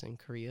losers in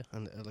Korea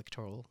on the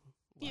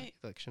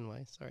election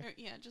wise. Sorry.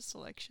 Yeah, just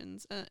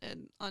elections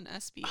and on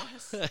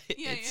SBS.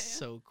 It's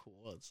so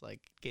cool. It's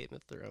like Game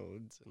of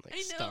Thrones and like I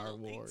know, Star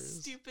like, Wars.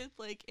 stupid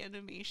like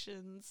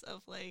animations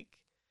of like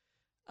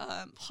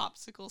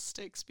popsicle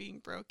sticks being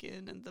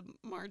broken and the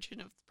margin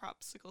of the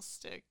popsicle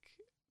stick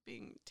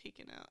being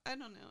taken out. I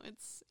don't know.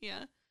 It's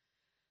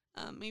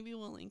maybe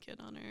we'll link it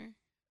on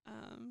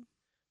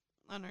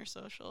our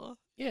social.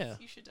 Yeah.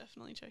 You should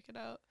definitely check it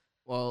out.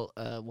 Well,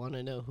 want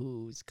to know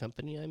whose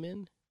company I'm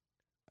in?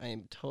 I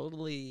am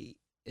totally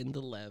in the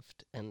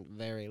left and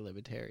very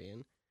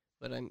libertarian,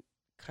 but I'm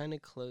kind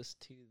of close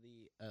to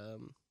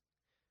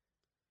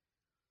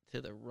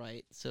the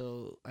right.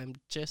 So I'm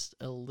just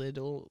a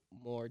little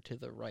more to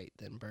the right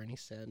than Bernie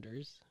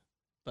Sanders,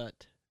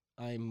 but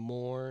I'm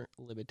more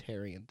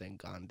libertarian than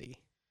Gandhi,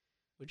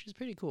 which is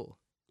pretty cool.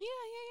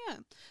 Yeah.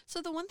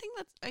 So the one thing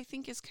that I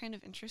think is kind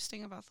of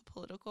interesting about the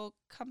Political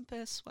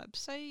Compass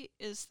website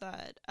is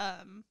that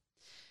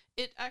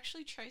it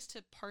actually tries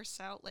to parse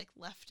out like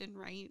left and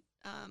right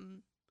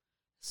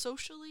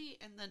socially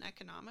and then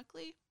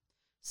economically.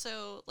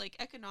 So like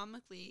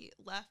economically,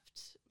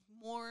 left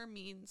more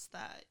means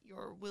that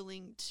you're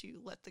willing to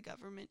let the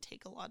government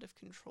take a lot of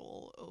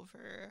control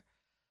over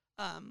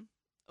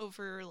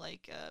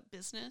like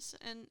business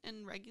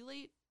and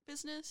regulate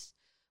business.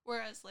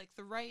 Whereas, like,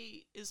 the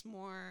right is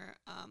more,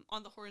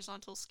 on the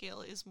horizontal scale,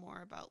 is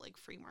more about, like,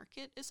 free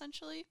market,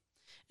 essentially.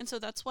 And so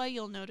that's why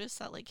you'll notice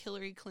that, like,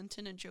 Hillary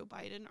Clinton and Joe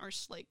Biden are,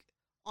 like,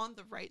 on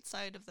the right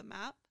side of the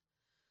map.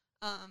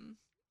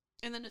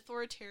 And then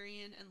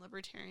authoritarian and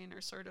libertarian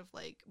are sort of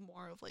like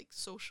more of like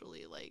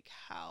socially like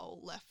how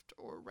left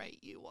or right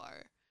you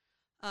are.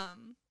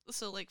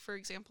 So like for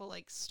example,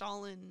 like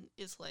Stalin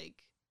is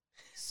like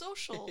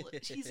social.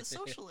 He's a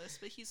socialist,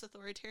 but he's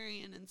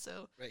authoritarian, and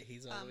so Right,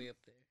 he's all the way up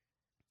there.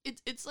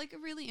 it's like a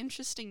really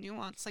interesting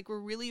nuance. Like we're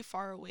really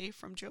far away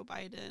from Joe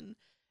Biden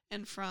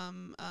and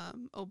from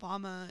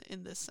Obama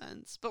in this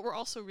sense, but we're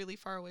also really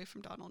far away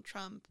from Donald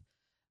Trump.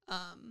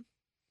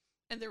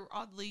 And they're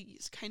oddly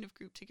kind of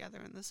grouped together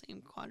in the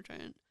same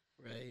quadrant.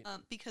 Right.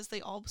 Because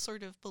they all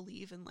sort of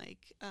believe in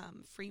like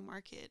free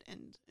market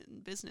and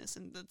business,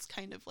 and that's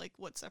kind of like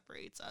what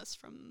separates us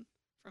from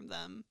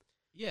them,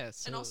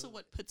 Yes. and also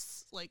what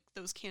puts like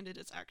those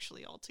candidates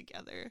actually all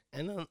together.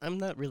 And I'm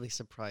not really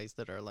surprised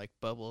that our like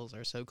bubbles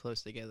are so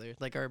close together.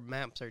 Like our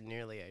maps are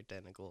nearly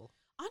identical.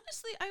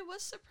 Honestly, I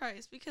was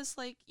surprised because,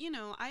 like, you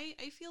know, I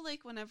feel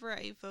like whenever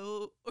I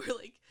vote or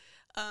like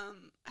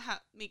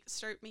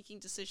start making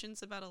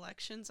decisions about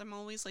elections, I'm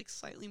always like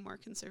slightly more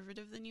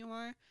conservative than you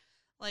are.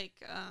 Like,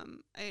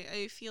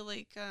 I feel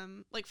like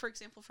for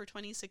example, for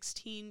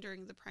 2016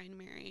 during the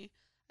primary,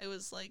 I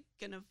was like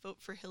gonna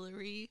vote for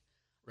Hillary.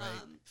 Right.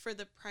 For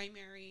the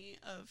primary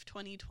of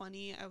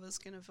 2020, I was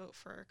gonna vote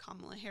for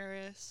Kamala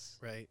Harris.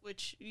 Right.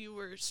 Which you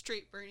were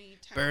straight Bernie.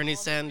 Bernie all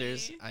the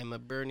Sanders. way. I'm a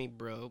Bernie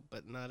bro,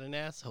 but not an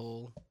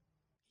asshole.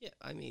 Yeah,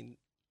 I mean,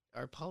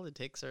 our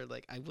politics are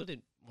like, I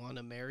wouldn't want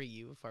to marry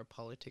you if our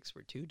politics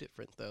were too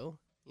different, though.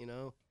 You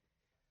know?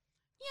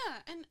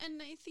 Yeah,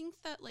 and I think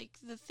that like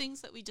the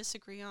things that we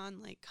disagree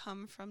on like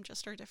come from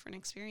just our different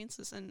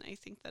experiences, and I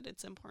think that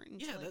it's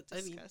important Yeah, to like, I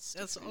mean, discuss.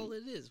 that's all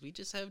different- it is. We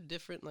just have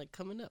different like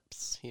coming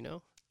ups, you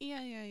know?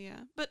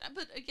 Yeah. But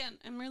again,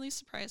 I'm really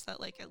surprised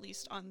that like at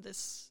least on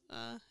this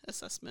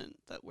assessment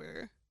that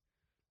we're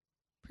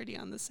pretty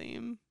on the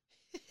same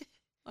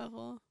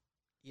level.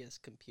 Yes,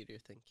 computer,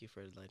 thank you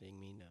for letting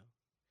me know.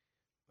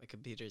 My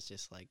computer's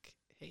just like,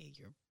 hey,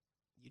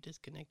 you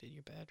disconnected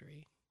your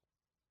battery.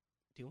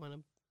 Do you want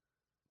to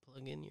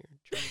plug in your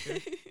charger?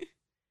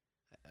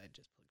 I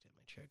just plugged in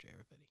my charger,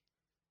 everybody.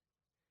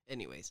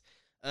 Anyways,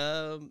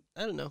 I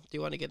don't know. Do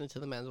you want to get into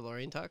the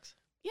Mandalorian talks?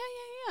 Yeah.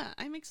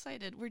 I'm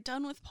excited. We're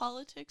done with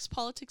politics.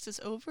 Politics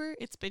is over.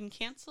 It's been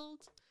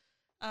canceled.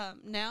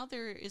 Now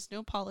there is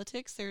no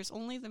politics. There's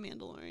only the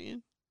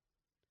Mandalorian.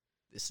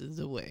 This is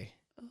the way.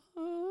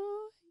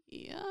 Oh,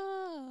 yeah.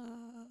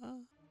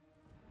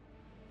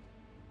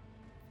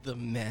 The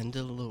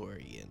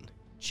Mandalorian,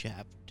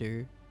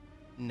 Chapter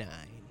 9.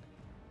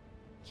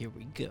 Here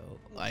we go.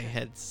 I Okay.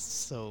 had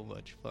so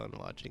much fun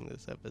watching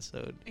this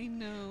episode. I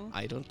know.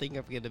 I don't think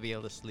I'm going to be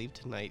able to sleep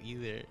tonight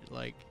either.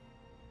 Like,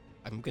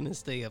 I'm going to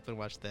stay up and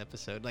watch the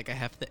episode. Like, I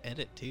have to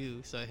edit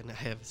too, so I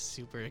have a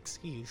super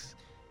excuse.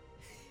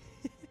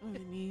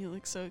 Me, you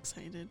look so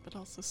excited, but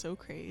also so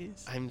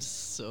crazed. I'm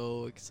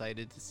so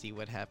excited to see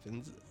what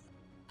happens.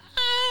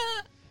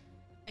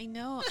 I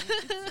know.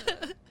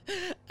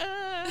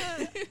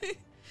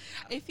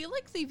 I feel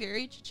like they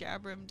very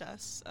jabrammed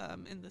us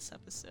in this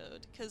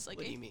episode because, like,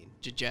 What do I- you mean?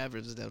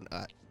 Jabbers don't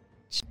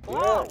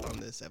on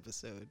this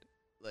episode.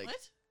 Like,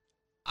 what?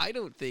 I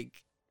don't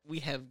think we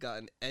have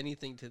gotten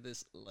anything to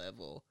this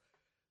level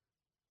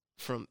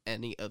from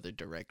any other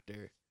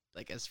director.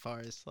 Like, as far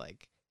as,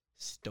 like,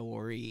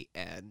 story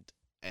and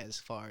as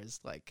far as,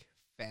 like,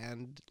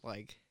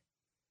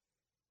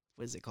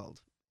 what is it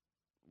called?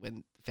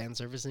 When fan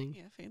servicing?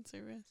 Yeah, fan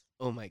service.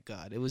 Oh my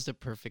god, it was the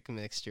perfect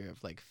mixture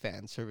of, like,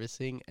 fan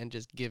servicing and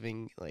just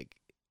giving, like,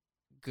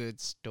 good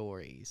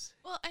stories.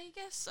 Well, I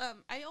guess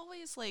I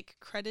always like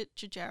credit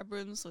J.J.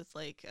 Abrams with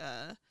like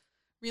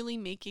really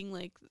making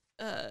like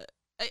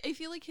I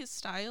feel like his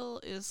style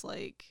is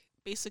like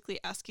basically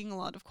asking a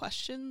lot of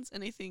questions,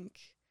 and I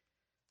think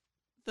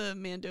the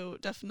Mando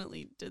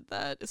definitely did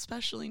that,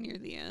 especially near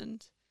the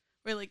end,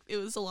 where like it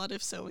was a lot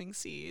of sowing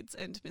seeds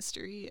and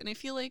mystery, and I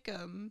feel like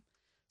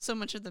so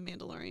much of the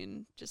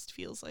Mandalorian just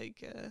feels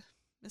like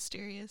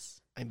mysterious.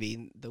 I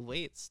mean, the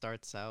way it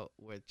starts out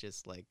with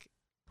just, like,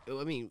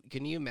 I mean,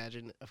 can you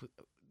imagine?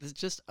 This is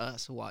just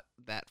us. What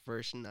that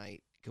first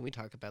night? Can we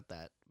talk about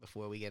that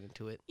before we get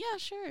into it? Yeah,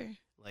 sure.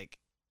 Like,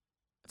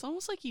 It's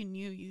almost like you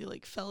knew. You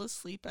like fell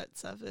asleep at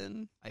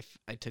 7.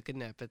 I took a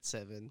nap at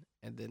 7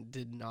 and then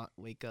did not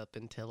wake up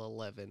until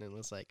 11 and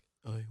was like,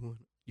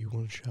 you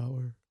want a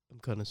shower? I'm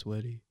kind of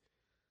sweaty.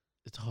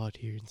 It's hot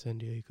here in San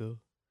Diego.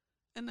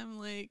 And I'm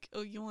like,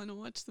 oh, you want to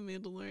watch The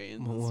Mandalorian?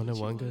 That's Moana what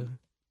you Wanga. want."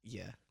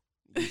 Yeah,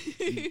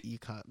 you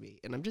caught me,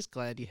 and I'm just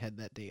glad you had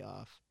that day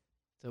off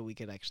so we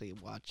could actually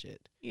watch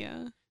it.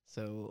 Yeah.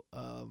 So,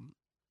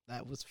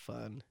 that was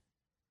fun.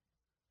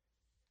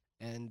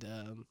 And,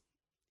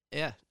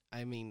 yeah,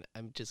 I mean,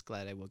 I'm just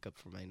glad I woke up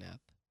from my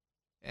nap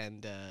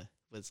and,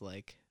 was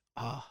like,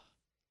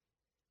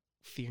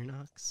 Fear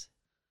Knocks,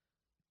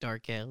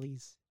 Dark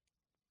Alleys,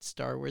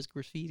 Star Wars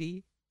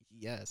graffiti.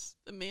 Yes.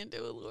 The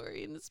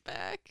Mandalorian is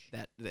back.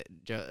 That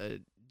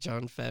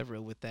John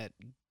Favreau with that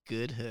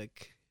good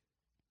hook.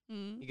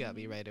 You got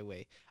me Mhm. right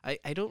away.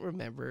 I don't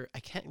remember. I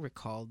can't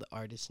recall the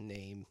artist's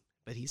name,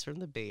 but he's from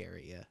the Bay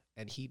Area,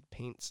 and he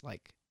paints,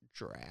 like,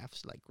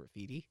 giraffes, like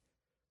graffiti.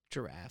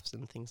 giraffes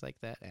and things like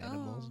that,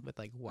 animals Oh, with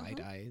like wide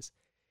uh-huh. eyes.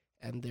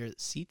 And their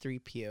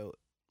C3PO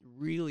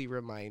really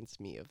reminds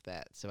me of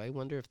that. So I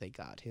wonder if they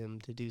got him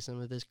to do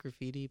some of this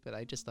graffiti, but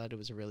I just thought it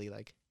was really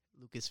like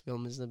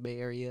Lucasfilm is in the Bay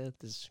Area,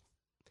 this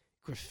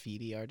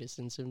graffiti artist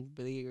in some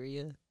Bay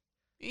Area.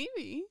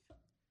 Maybe.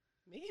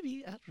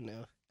 Maybe, I don't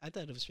know. I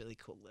thought it was really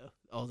cool though.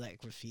 All that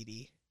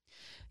graffiti.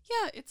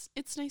 Yeah,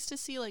 it's nice to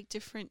see like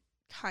different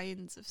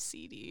kinds of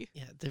CD.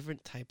 Yeah,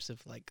 different types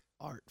of like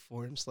art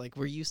forms. Like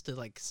we're used to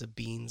like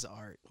Sabine's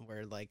art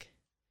where like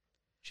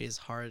she has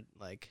hard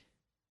like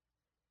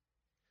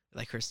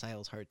her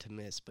style's hard to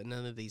miss, but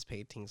none of these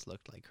paintings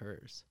looked like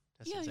hers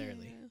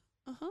necessarily.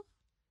 Yeah. Uh-huh.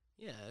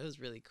 Yeah, it was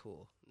really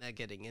cool. Now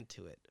getting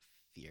into it,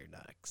 Fear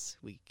Nox.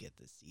 We get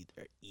to see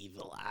their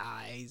evil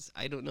eyes.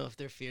 I don't know if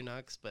they're Fear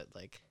Nox, but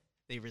like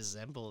they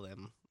resemble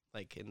them,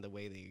 like in the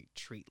way they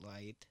treat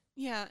light.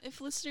 Yeah,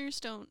 if listeners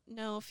don't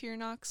know, Fear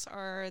Nox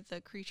are the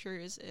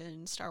creatures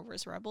in Star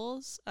Wars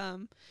Rebels.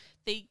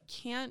 They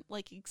can't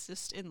like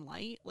exist in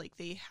light; like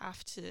they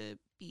have to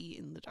be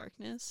in the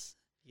darkness,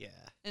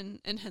 Yeah, and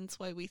hence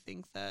why we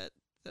think that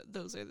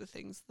those are the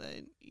things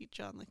that eat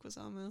John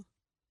Leguizamo.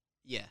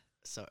 yeah.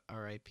 So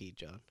R.I.P.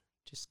 John.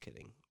 Just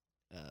kidding.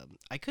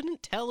 I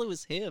couldn't tell it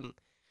was him.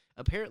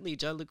 Apparently,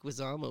 John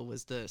Leguizamo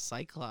was the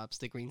Cyclops,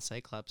 the green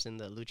Cyclops in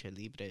the Lucha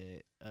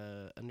Libre,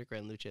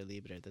 underground Lucha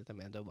Libre that the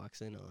Mando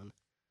walks in on.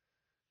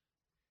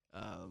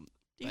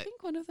 Do you I-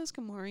 think one of those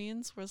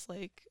Gamorreans was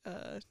like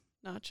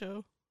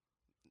Nacho?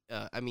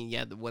 I mean,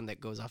 yeah, the one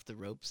that goes off the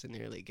ropes and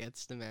nearly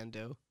gets the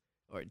Mando,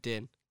 or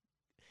Din.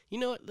 You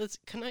know what?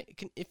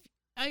 If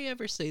I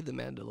ever say the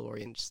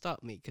Mandalorian,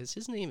 stop me, because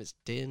his name is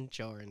Din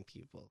Djarin,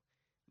 people.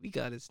 We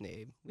got his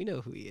name. We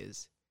know who he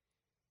is.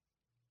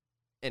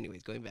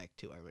 Anyways, going back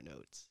to our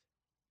notes.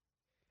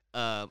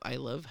 I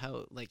love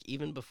how, like,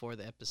 even before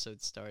the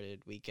episode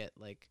started, we get,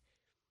 like,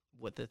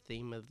 what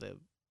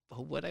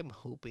I'm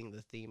hoping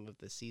the theme of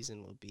the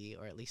season will be,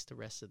 or at least the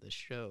rest of the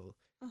show,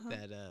 Uh-huh.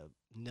 that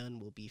none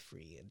will be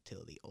free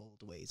until the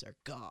old ways are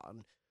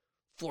gone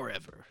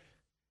forever.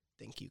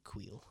 Thank you,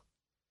 Queel.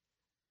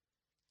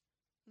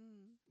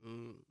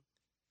 Mm.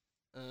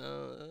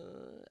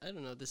 I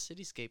don't know. The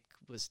cityscape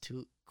was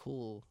too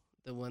cool.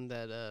 The one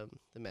that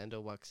the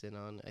Mando walks in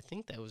on. I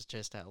think that was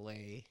just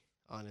LA,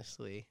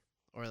 honestly,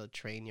 or the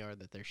train yard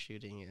that they're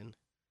shooting in.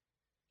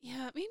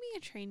 Yeah, maybe a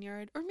train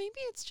yard, or maybe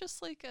it's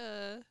just like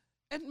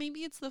and maybe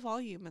it's the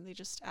volume, and they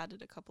just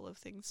added a couple of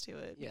things to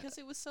it Yeah. because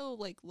it was so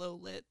like low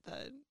lit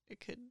that it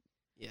could.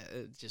 Yeah,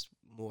 it's just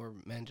more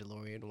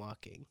Mandalorian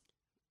walking.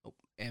 Oh,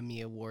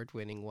 Emmy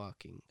award-winning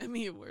walking.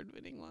 Emmy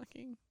award-winning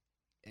walking.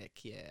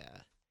 Heck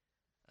yeah.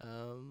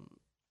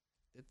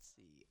 Let's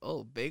see.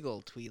 Oh, big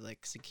old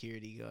Twi'lek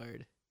security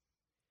guard.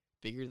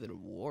 Bigger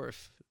than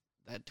Worf.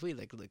 That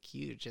Twi'lek looked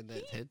huge, and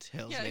that head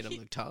tails yeah, made him he-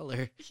 look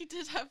taller. He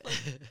did have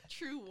like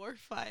true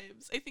Worf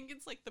vibes. I think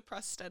it's like the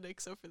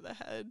prosthetics over the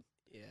head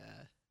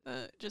Yeah,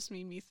 that just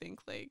made me think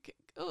like,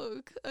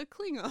 oh, a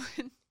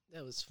Klingon.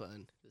 that was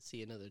fun to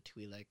see another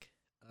Twi'lek.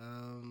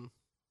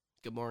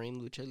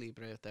 Gamorrean Lucha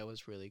Libre, that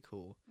was really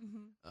cool.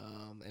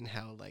 Mm-hmm. And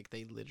how like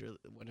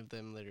one of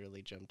them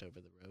literally jumped over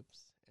the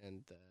ropes,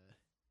 and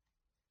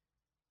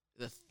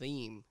the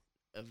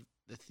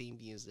theme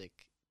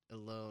music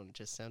alone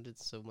just sounded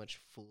so much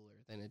fuller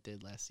than it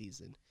did last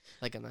season.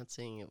 Like, I'm not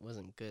saying it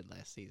wasn't good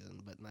last season,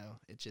 but now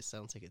it just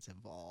sounds like it's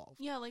evolved.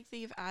 Yeah, like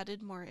they've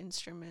added more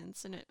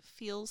instruments, and it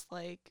feels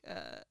like,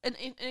 and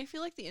I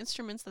feel like the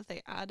instruments that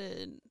they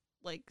added,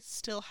 like,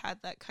 still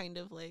had that kind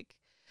of like,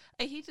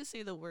 I hate to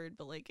say the word,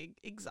 but like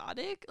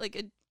exotic, like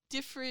a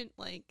different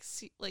like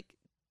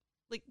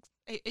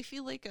I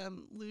feel like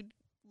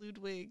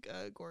Ludwig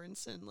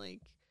Göransson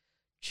like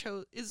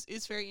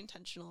is very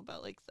intentional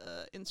about like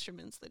the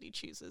instruments that he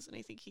chooses, and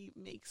I think he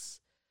makes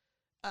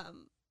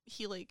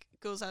he like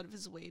goes out of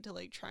his way to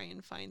like try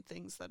and find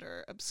things that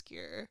are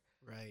obscure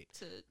Right.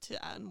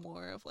 to add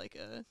more of like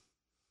a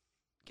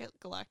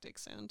galactic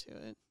sound to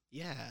it.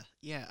 Yeah.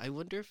 I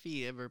wonder if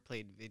he ever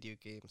played video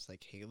games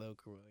like Halo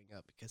growing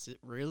up, because it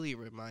really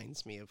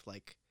reminds me of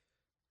like,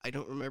 I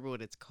don't remember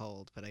what it's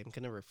called, but I'm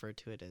going to refer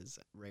to it as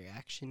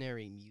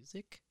reactionary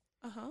music.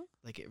 Uh-huh.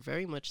 Like, it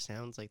very much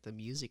sounds like the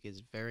music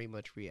is very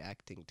much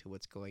reacting to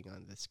what's going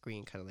on the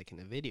screen, kind of like in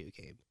a video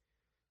game.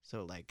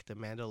 So, like, the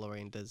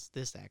Mandalorian does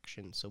this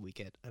action, so we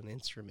get an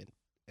instrument,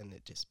 and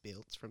it just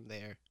builds from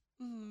there.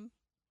 Mm-hmm.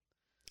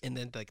 And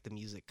then, like, the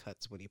music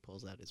cuts when he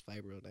pulls out his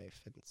vibro knife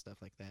and stuff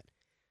like that.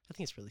 I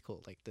think it's really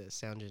cool. Like, the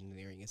sound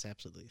engineering is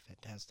absolutely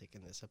fantastic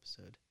in this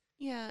episode.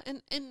 Yeah,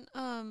 and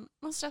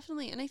most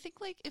definitely. And I think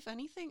like if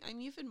anything,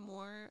 I'm even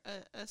more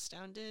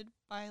astounded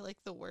by like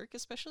the work,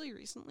 especially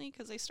recently,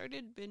 because I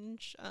started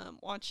binge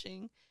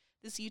watching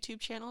this YouTube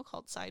channel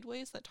called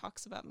Sideways that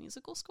talks about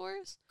musical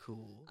scores.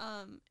 Cool.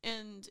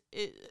 And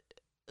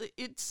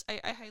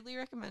I highly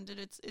recommend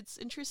it. It's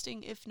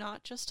interesting, if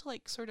not just to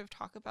like sort of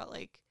talk about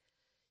like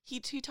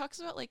he talks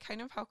about like kind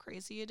of how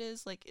crazy it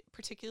is, like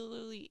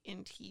particularly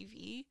in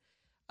TV,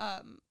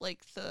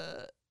 like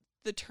the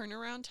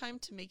turnaround time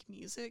to make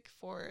music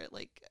for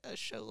like a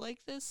show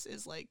like this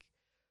is like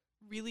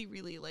really,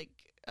 really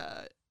like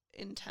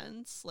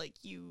intense. Like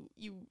you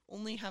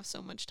only have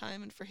so much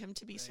time, and for him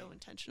to be so Right.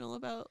 intentional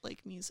about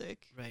like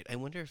music. Right. I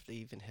wonder if they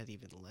even had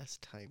even less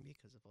time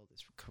because of all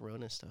this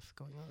Corona stuff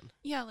going on.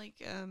 Yeah, like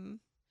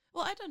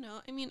well, I don't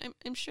know. I mean,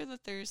 I'm sure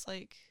that there's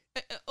like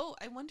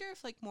I wonder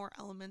if like more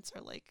elements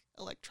are like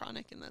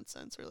electronic in that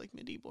sense, or like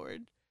MIDI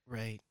board.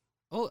 Right.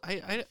 Oh,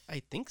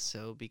 I think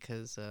so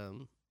because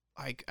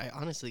I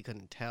honestly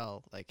couldn't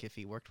tell like if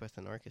he worked with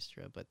an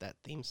orchestra, but that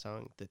theme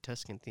song, the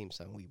Tuscan theme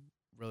song we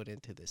wrote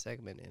into the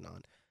segment in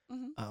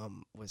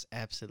on, was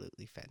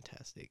absolutely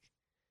fantastic.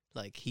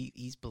 Like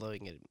he's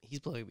blowing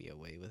me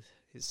away with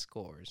his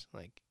scores.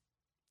 Like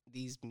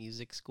these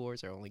music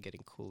scores are only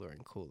getting cooler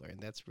and cooler, and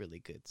that's really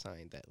good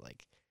sign that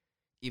like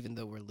even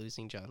though we're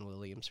losing John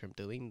Williams from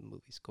doing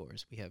movie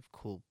scores, we have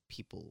cool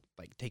people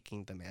like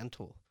taking the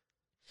mantle.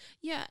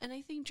 Yeah, and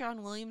I think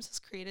John Williams has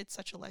created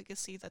such a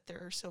legacy that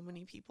there are so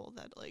many people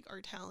that like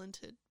are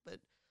talented, but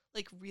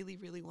like really,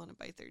 really want to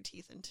bite their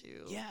teeth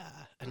into. Yeah,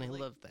 and Or, I like,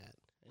 love that.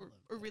 I Or, love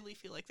or that. really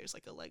feel like there's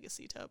like a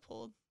legacy to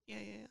uphold. Yeah,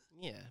 yeah,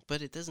 yeah. Yeah,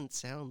 but it doesn't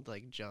sound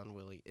like John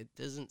Williams. It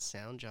doesn't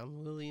sound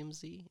John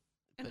Williamsy.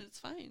 And But it's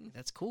fine.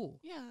 That's cool.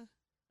 Yeah.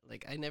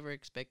 Like I never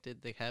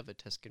expected to have a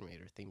Tuscan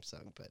Raider theme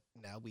song, but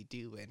now we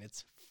do, and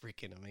it's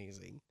freaking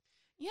amazing.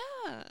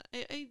 Yeah.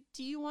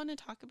 Do you want to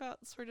talk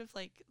about sort of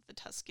like the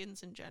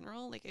Tuscans in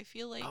general? Like, I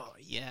feel like. Oh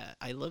yeah,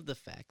 I love the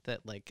fact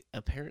that like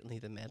apparently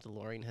the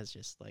Mandalorian has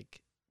just like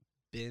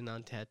been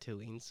on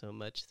Tatooine so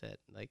much that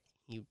like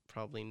he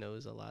probably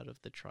knows a lot of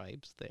the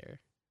tribes there.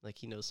 Like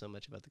he knows so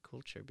much about the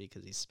culture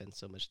because he spent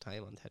so much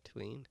time on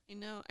Tatooine. I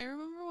know. I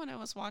remember when I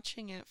was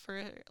watching it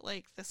for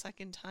like the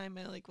second time,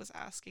 I like was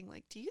asking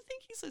like, do you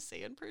think he's a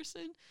Saiyan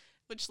person?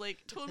 Which like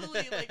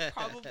totally like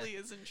probably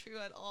isn't true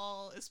at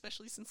all,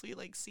 especially since we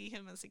like see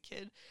him as a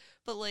kid.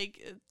 But like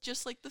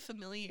just like the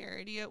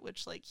familiarity at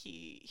which like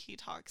he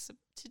talks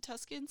to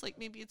Tuscans, like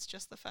maybe it's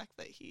just the fact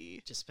that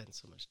he Just spent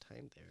so much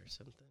time there or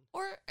something.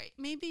 or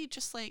maybe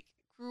just like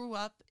grew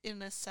up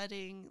in a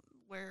setting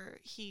where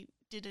he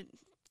didn't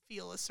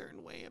feel a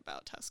certain way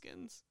about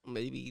Tuscans.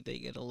 Maybe they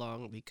get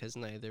along because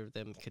neither of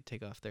them could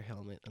take off their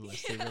helmet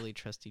unless they Yeah. really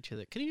trust each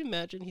other. Can you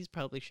imagine? He's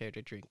probably shared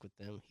a drink with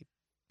them. He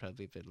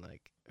probably been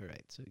like, "All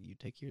right, so you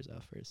take yours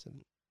off first,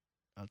 and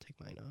I'll take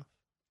mine off."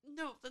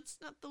 No, that's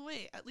not the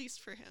way, at least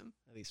for him.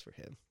 At least for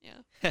him.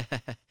 Yeah.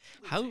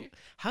 how Loser.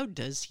 how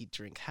does he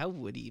drink? How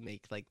would he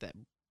make like that?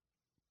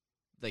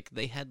 Like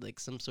they had like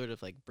some sort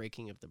of like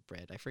breaking of the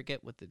bread. I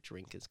forget what the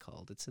drink is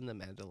called. It's in the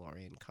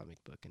Mandalorian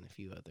comic book and a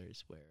few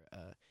others where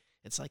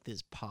it's like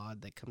this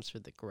pod that comes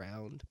from the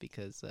ground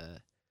because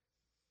the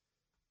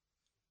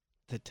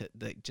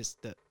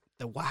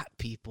white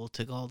people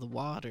took all the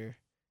water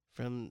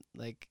from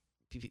like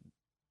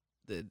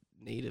the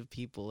native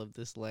people of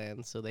this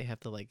land, so they have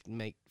to like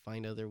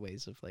find other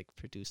ways of like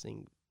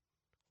producing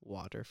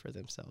water for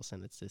themselves,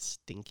 and it's this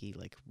stinky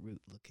like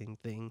root looking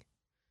thing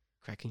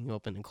cracking you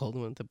open and cold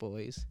one with the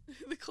boys.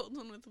 The cold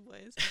one with the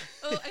boys.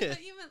 Oh, I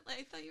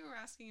thought you were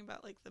asking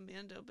about like the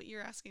Mando, but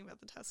you're asking about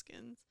the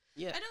Tuscans.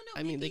 Yeah, I don't know.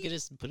 I mean they maybe- could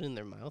just put it in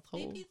their mouth hole.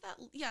 Maybe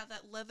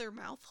that leather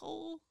mouth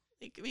hole.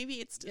 Like maybe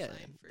it's Yeah,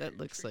 designed for that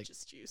looks for like-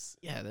 just juice.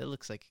 Yeah, that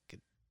looks like it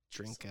could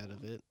drink out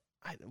of So- it.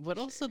 What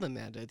also Sure. the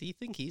Mando? Do you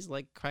think he's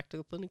like cracked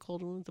open and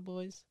cold one with the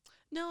boys?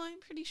 No, I'm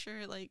pretty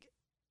sure like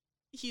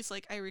he's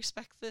like, I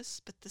respect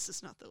this, but this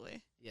is not the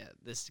way. Yeah,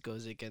 this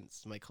goes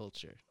against my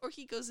culture, Or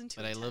he goes into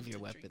but a I love tent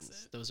your and drinks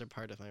weapons. Those are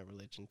part of my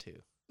religion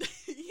too. it.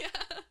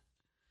 Yeah.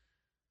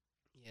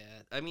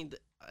 Yeah, I mean,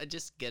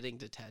 just getting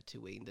to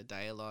Tatooine, the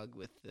dialogue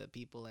with the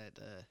people at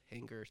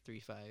Hangar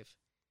 35,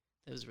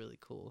 that was really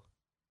cool.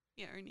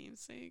 Yeah, her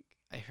namesake.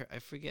 I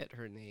forget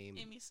her name,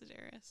 Amy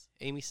Sedaris.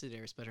 Amy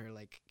Sedaris, but her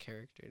like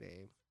character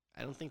name.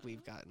 I don't think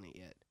we've gotten it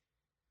yet,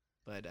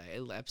 but I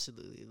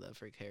absolutely love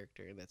her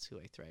character, and that's who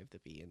I thrive to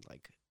be in,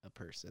 like a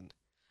person.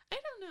 I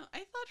don't know. I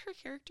thought her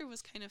character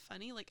was kind of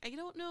funny. Like, I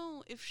don't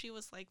know if she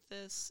was like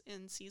this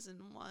in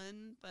season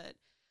 1, but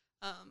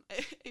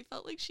I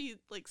felt like she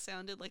like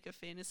sounded like a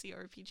fantasy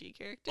RPG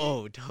character.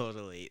 Oh,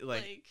 totally.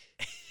 Like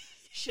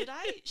should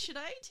I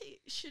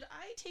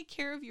take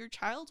care of your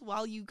child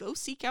while you go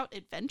seek out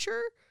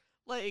adventure?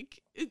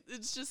 Like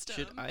it's just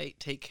should I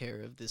take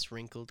care of this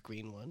wrinkled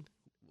green one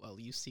while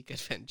you seek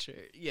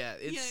adventure? Yeah,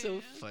 it's Yeah, so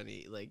yeah.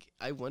 funny. Like,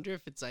 I wonder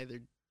if it's either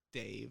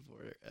Dave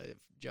or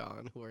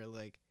John who are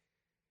like,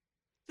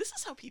 This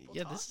is how people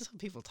yeah, talk. this is how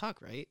people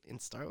talk, right? In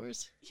Star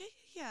Wars.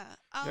 Yeah.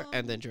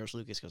 And then George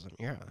Lucas goes on,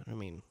 yeah, I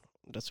mean,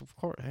 that's of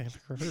course. I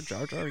heard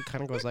Jar Jar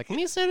kind of goes like,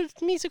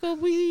 musical,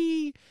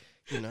 wee.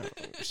 You know,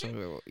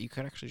 so you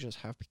could actually just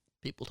have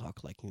people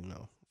talk like,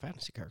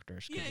 fantasy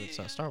characters because it's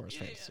a Star Wars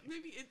fantasy.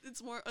 Maybe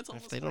it's more. It's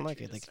almost If they don't more like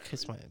true it, to they Star could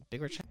kiss Wars. my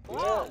bigger chest.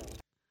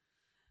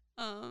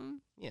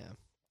 Yeah.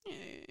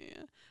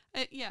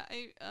 Yeah.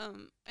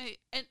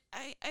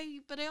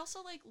 But I also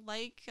like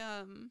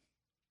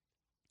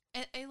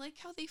I like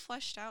how they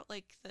fleshed out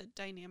like the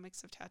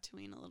dynamics of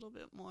Tatooine a little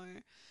bit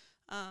more.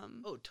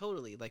 Oh,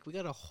 totally. Like, we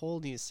got a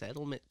whole new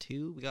settlement,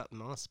 too. We got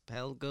Mos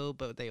Pelgo,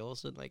 but they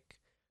also, like,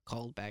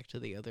 called back to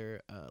the other,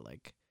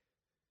 like...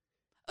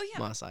 Oh yeah.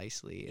 Mos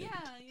Eisley and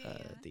Yeah.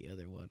 the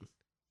other one.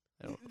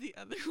 I don't The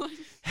other one.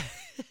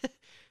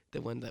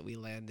 the one that we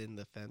land in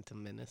the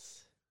Phantom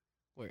Menace,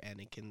 where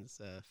Anakin's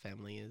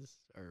family is,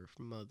 or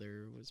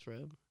mother was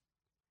from.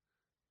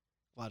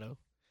 Watto.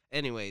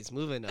 Anyways,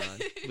 moving on.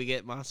 We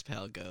get Mos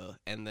Pelgo,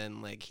 and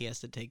then like he has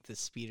to take the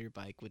speeder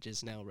bike, which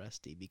is now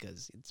rusty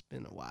because it's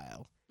been a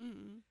while,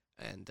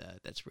 and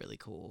that's really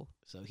cool.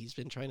 So he's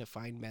been trying to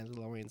find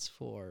Mandalorians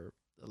for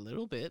a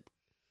little bit.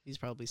 He's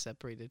probably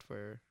separated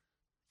from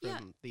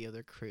the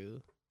other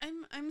crew.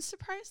 I'm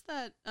surprised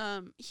that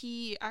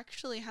he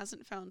actually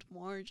hasn't found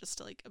more just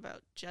like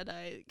about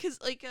Jedi, because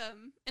like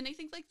and I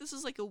think like this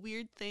is like a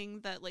weird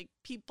thing that like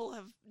people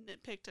have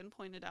nitpicked and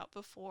pointed out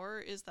before,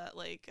 is that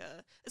like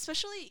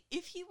especially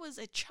if he was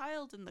a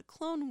child in the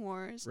Clone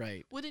Wars,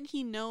 Right. wouldn't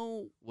he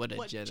know What a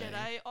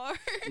Jedi are?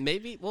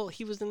 Maybe, well,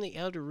 he was in the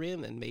Outer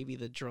Rim, and maybe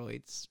the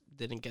droids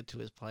didn't get to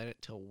his planet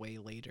till way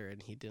later,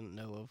 and he didn't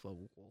know of a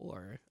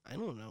war. I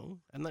don't know.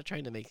 I'm not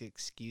trying to make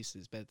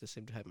excuses, but at the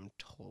same time, I'm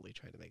totally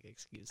trying to make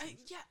excuses.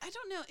 I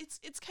don't know.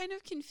 It's kind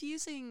of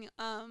confusing.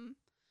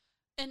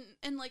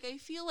 And like I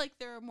feel like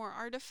there are more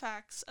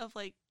artifacts of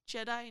like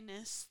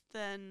Jedi-ness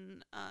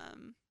than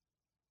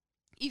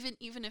even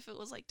if it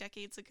was like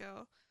decades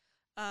ago.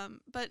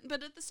 But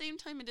at the same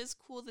time, it is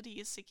cool that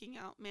he is seeking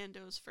out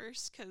Mandos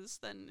first, because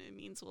then it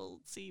means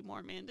we'll see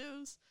more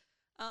Mandos.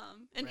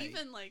 And Right.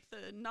 even like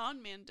the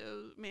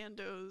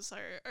non-Mandos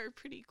are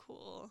pretty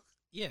cool.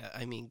 Yeah,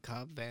 I mean,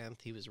 Cobb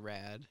Vanth, he was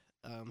rad.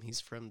 He's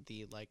from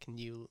the like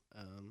new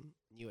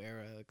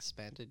era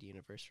expanded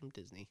universe from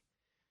Disney.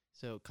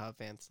 So Cobb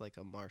Vanth's like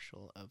a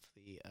marshal of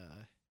the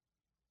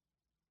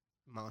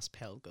Mos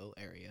Pelgo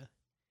area.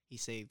 He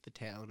saved the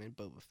town in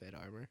Boba Fett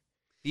armor.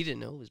 He didn't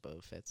know it was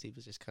Boba Fett's. He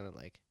was just kind of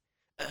like,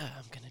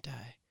 I'm gonna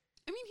die.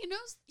 I mean,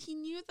 he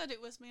knew that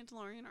it was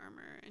Mandalorian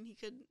armor, and he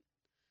could,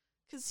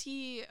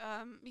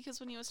 because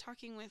when he was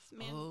talking with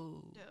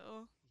Mando,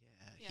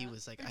 Yeah, he Yeah,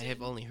 was like, or I have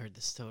did. only heard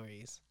the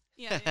stories.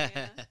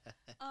 yeah.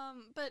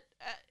 But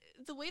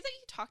the way that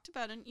you talked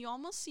about it, you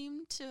almost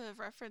seemed to have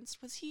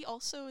referenced, was he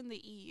also in the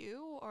EU,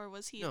 or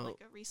was he in No.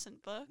 like a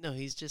recent book? No,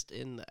 he's just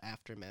in the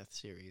Aftermath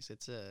series.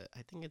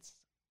 I think it's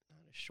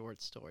not a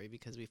short story,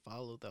 because we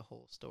follow the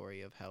whole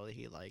story of how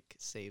he like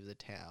saves a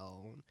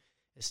town,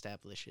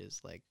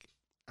 establishes like,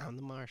 I'm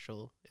the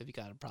marshal. If you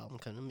got a problem,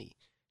 come to me,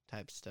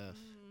 type stuff.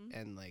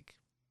 And like,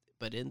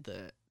 but in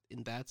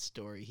that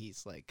story,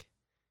 he's like,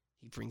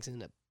 he brings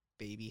in a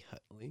baby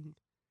Huttling,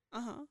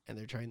 and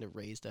they're trying to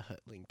raise the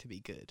Huttling to be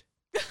good.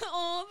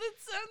 Oh, that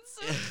sounds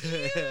so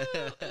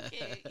cute.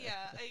 Okay,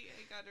 yeah, I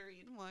gotta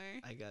read more.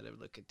 I gotta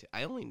look into.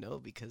 I only know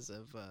because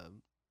of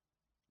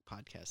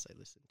podcasts I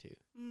listen to.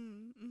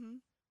 Mm-hmm.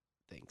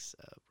 Thanks,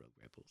 Rogue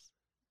Rebels.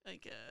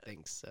 Like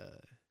Thanks,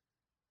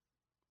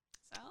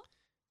 Sal?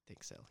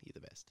 thanks, Sal. You're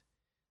the best.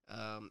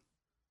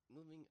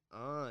 Moving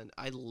on.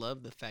 I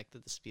love the fact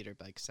that the speeder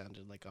bike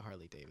sounded like a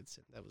Harley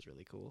Davidson. That was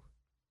really cool.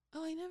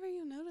 Oh, I never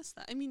even noticed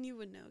that. I mean, you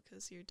would know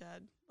because your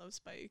dad loves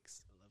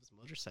bikes. I love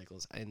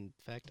motorcycles. In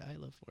fact, I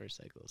love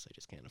motorcycles. I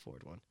just can't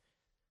afford one.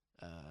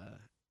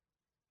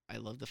 I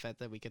love the fact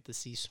that we get to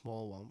see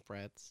small womp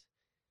rats.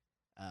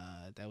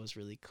 That was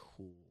really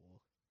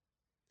cool.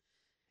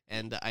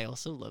 And I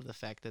also love the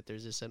fact that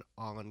there's just an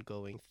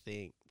ongoing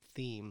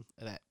theme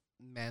that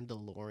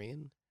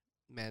Mandalorian,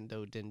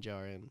 Mando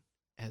Dinjarin,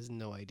 has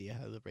no idea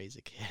how to raise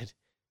a kid.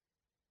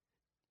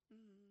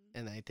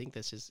 And I think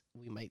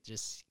we might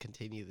just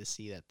continue to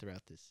see that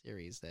throughout this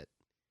series, that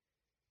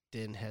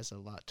Din has a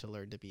lot to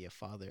learn to be a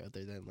father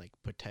other than like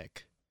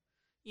protect.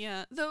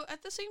 Yeah, though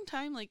at the same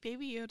time, like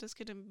Baby Yoda's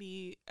gonna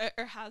be,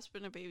 or has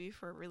been a baby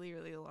for a really,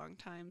 really long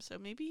time. So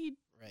maybe he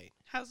Right.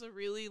 has a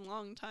really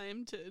long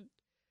time to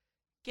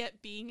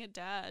get being a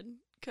dad,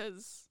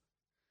 because,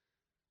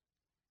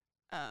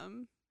 I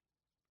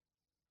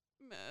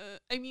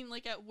mean,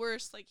 like at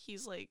worst, like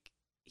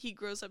he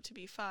grows up to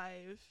be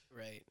 5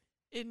 Right.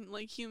 in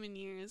like human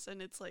years,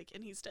 and it's like,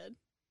 and he's dead.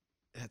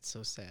 That's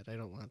so sad. I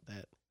don't want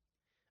that.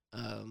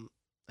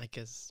 I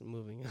guess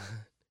moving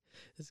on.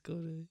 Let's go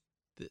to.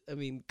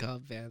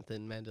 Cobb Vanth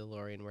and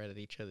Mandalorian were at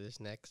each other's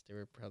necks. They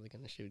were probably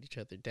going to shoot each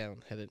other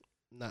down had it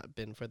not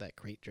been for that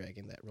crate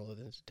dragon that rolled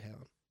into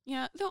town.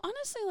 Yeah, though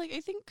honestly, like I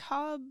think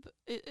Cobb,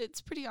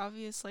 it's pretty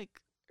obvious,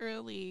 like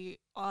early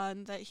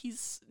on, that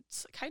he's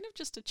kind of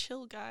just a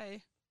chill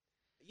guy.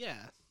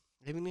 Yeah.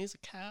 He's a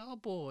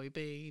cowboy,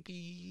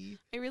 baby.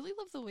 I really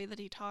love the way that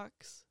he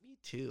talks. Me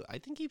too. I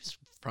think he was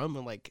from,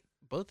 like,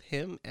 both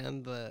him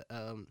and the,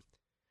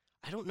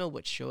 I don't know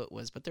what show it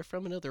was, but they're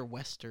from another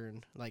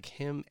Western. Like,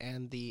 him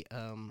and the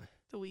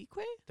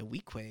Weequay? the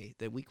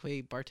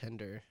Weequay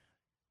bartender.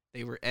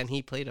 And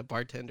he played a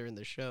bartender in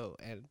the show,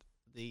 and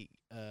the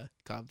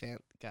Cobb Vanth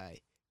guy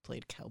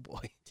played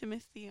cowboy.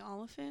 Timothy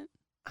Oliphant?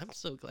 I'm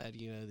so glad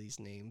you know these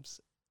names.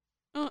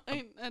 Oh,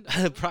 I don't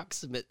know.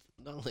 Approximate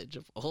knowledge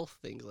of all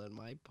things on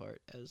my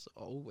part, as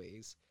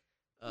always.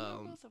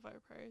 Both of our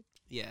parts.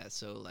 Yeah,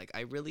 so, like,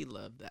 I really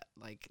love that.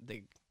 Like,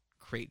 the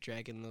crate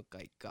dragon looked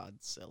like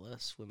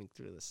Godzilla swimming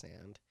through the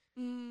sand.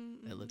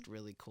 Mm-hmm. That looked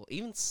really cool.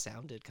 Even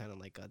sounded kind of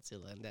like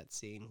Godzilla in that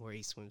scene where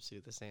he swims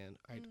through the sand.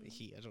 I don't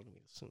even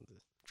assume the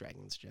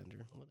dragon's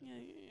gender. Whatever.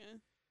 Yeah.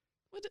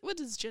 What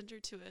is gender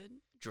to a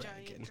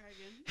Dragon. giant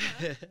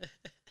dragon?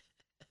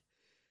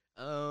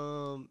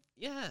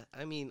 Yeah,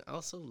 I mean, I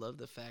also love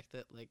the fact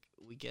that, like,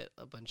 we get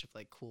a bunch of,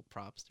 like, cool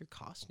props. Their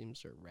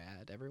costumes are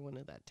rad. Everyone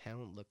in that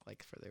town looked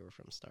like they were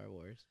from Star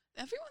Wars.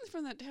 Everyone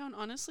from that town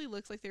honestly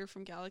looks like they were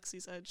from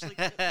Galaxy's Edge.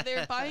 Like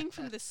they're buying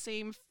from the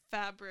same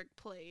fabric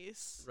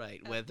place.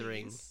 Right, at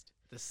weathering least.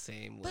 the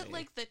same way. But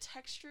like the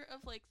texture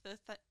of like the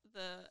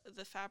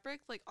fabric,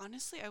 like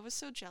honestly, I was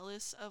so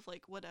jealous of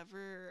like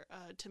whatever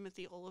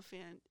Timothy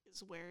Oliphant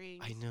is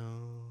wearing. I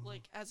know.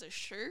 Like as a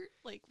shirt,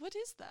 like what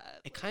is that?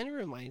 It kind of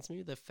reminds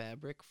me of the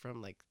fabric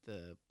from, like,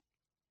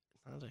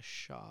 not a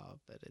shawl,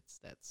 but it's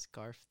that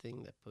scarf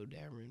thing that Poe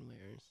Dameron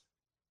wears.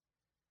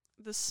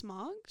 The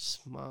smog.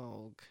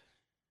 Smog.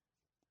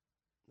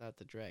 Not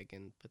the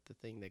dragon, but the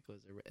thing that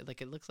goes around.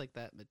 Like, it looks like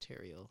that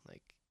material.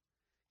 Like,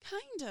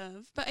 Kind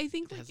of, but I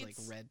think it like has, like,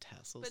 it's red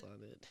tassels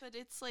on it. but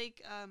it's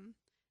like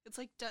it's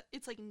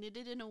like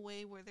knitted in a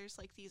way where there's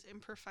like these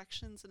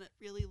imperfections and it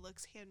really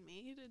looks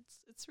handmade.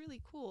 It's really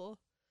cool.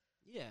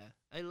 Yeah,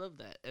 I love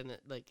that. And,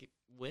 like,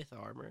 with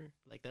armor,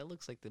 like, that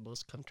looks like the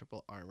most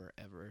comfortable armor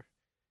ever.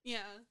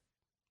 Yeah,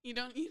 you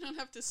don't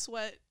have to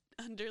sweat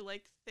under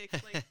like thick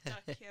like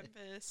duck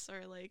canvas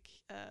or like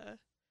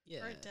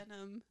Yeah. or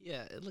denim.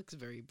 Yeah, it looks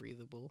very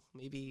breathable.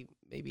 Maybe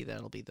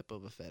that'll be the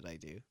Boba Fett I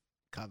do.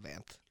 Cobb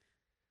Vanth.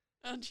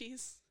 Oh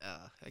jeez.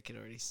 I can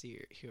already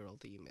hear all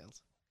the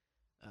emails.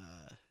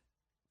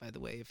 By the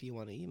way, if you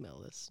want to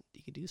email us,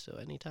 you can do so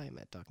anytime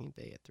at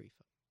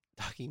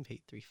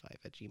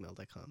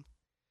talkingbay35@gmail.com.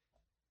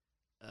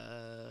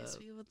 Yes,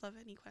 we would love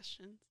any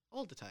questions.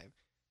 All the time.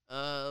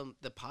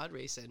 The pod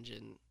race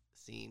engine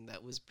scene,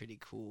 that was pretty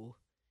cool.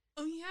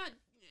 Oh yeah,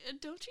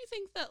 don't you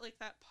think that like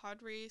that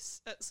pod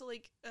race?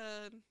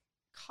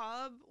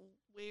 Cobb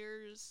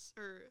wears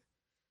or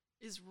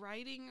is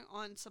riding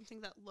on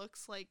something that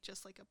looks like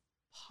just like a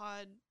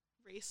pod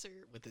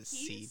racer With his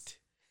piece? seat.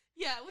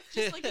 Yeah, with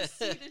just like a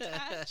seat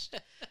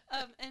attached.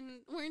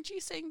 And weren't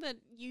you saying that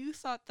you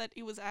thought that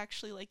it was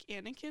actually like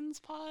Anakin's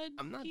pod?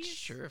 I'm not piece?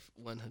 sure if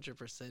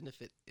 100%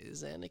 if it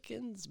is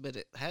Anakin's, but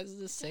it has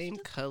the It same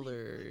definitely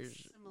colors,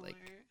 looks similar. like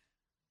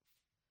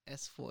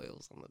S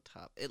foils on the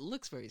top. It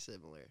looks very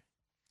similar.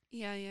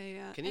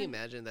 Yeah. Can you And-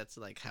 imagine that's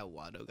like how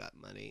Watto got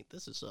money?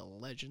 This is a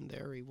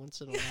legendary, once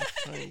in a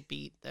lifetime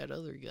beat that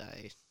other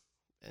guy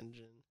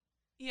engine.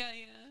 Yeah.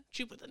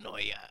 Jupiter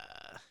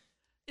Noya.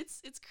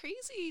 It's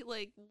crazy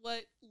what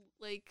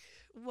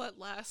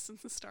lasts in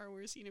the Star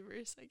Wars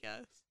universe, I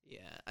guess.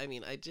 Yeah, I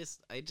mean, I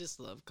just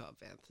love Cobb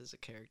Vanth as a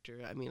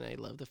character. I mean, I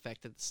love the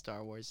fact that the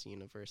Star Wars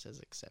universe has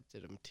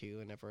accepted him too,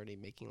 and I've already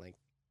making like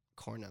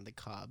corn on the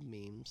cob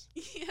memes.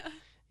 Yeah.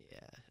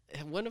 Yeah,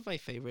 and one of my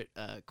favorite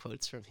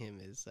quotes from him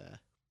is,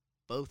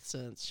 "Both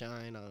suns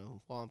shine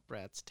on a womp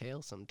rat's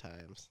tail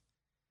sometimes."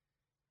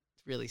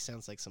 It really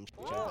sounds like some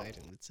Joe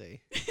Biden would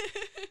say.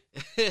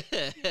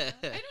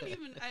 I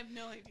have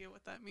no idea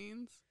what that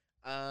means.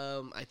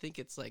 I think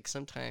it's like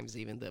sometimes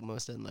even the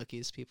most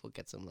unluckiest people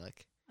get some luck.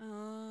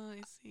 Oh,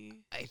 I see.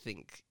 I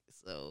think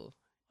so.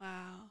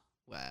 Wow.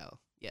 Wow.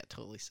 Yeah,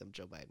 totally some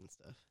Joe Biden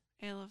stuff.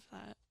 I love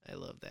that. I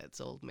love that.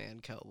 It's old man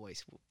cowboy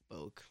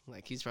spoke.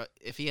 Like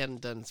if he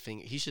hadn't done his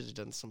finger, he should have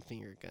done some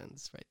finger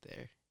guns right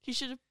there. He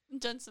should have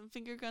done some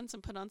finger guns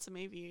and put on some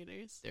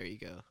aviators. There you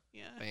go.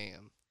 Yeah.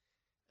 Bam.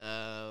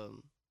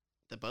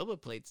 The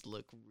boba plates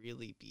look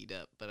really beat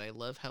up, but I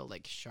love how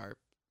like sharp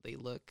they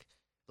look.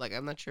 Like,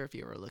 I'm not sure if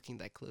you were looking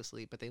that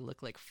closely, but they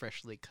look like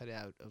freshly cut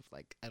out of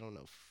like, I don't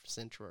know,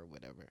 Centra or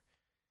whatever.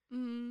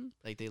 Mm.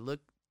 Like they look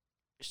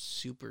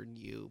super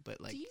new,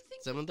 but like Do you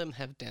think some of them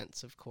have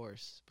dents, of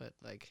course, but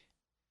like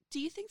Do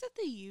you think that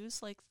they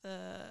use like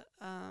the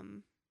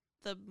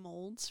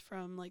molds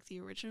from like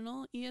the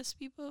original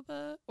ESP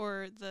boba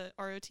or the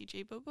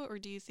ROTJ boba, or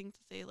do you think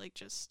that they like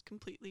just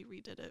completely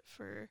redid it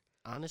for?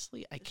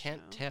 honestly, I The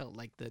can't show. tell.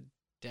 Like the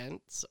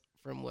dents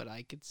from what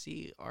I could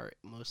see are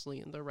mostly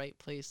in the right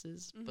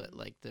places, but Mhm.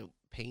 like the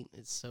paint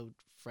is so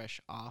fresh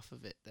off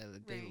of it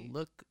that they Right.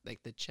 look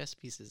like the chest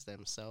pieces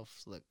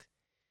themselves look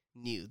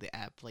new. The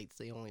ab plate's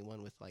the only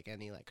one with like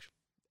any like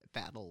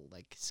battle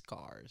like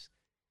scars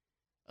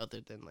other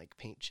than like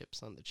paint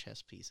chips on the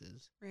chest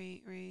pieces.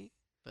 Right.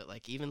 But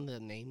like even the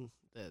name,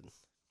 I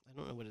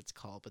don't know what it's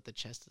called, but the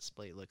chest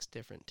display looks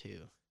different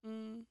too.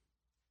 Mm.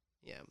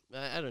 Yeah,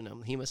 I don't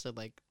know. He must have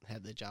like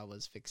had the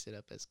Jawas fix it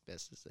up as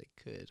best as they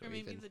could, Or or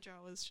maybe even the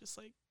Jawas just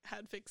like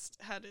had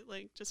it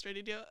like just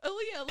ready to go.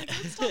 Oh yeah, like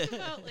let's talk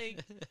about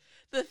like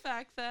the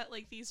fact that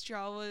like these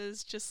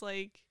Jawas just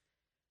like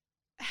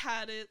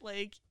had it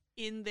like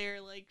in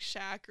their like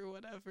shack or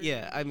whatever.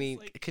 yeah. I It's, mean,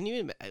 like, can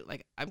you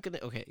like? I'm gonna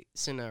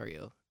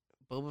scenario.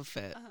 Boba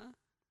Fett,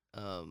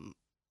 uh-huh.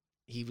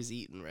 he was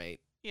eaten, right?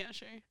 Yeah,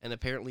 sure. And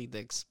apparently the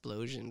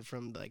explosion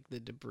from like the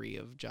debris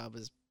of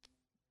Jabba's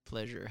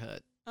pleasure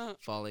hut Uh-huh.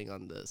 falling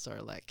on the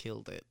Sarlacc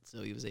killed it,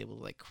 so he was able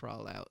to like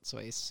crawl out. So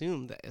I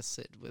assume the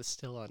acid was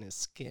still on his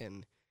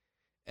skin,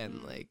 and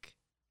Mm. like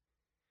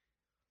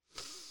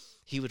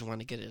he would want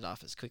to get it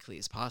off as quickly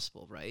as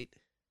possible, right?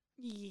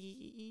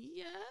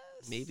 Yes.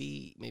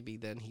 Maybe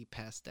then he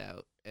passed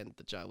out and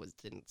the Jawas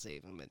didn't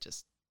save him and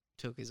just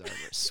took his armor.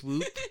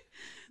 Swoop.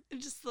 They're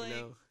just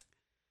like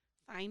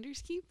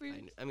finders keepers.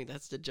 I mean,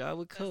 that's the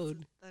Jawa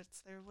code.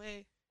 That's their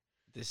way.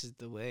 This is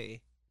the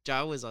way.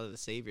 Jawas are the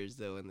saviors,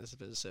 though, in this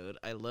episode.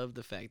 I love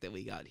the fact that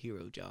we got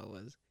hero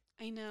Jawas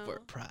I know. for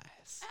a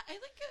prize. I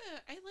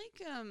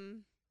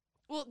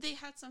well, they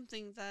had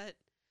something that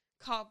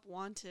Cobb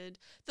wanted.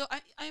 Though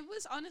I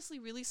was honestly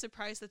really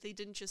surprised that they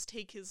didn't just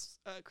take his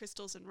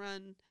crystals and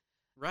run.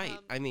 Right.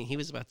 I mean, he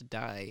was about to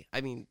die.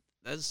 I mean,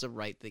 that's the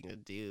right thing to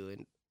do,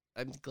 and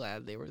I'm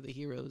glad they were the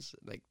heroes.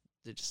 Like,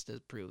 just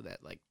to prove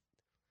that, like,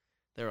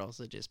 they're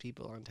also just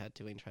people on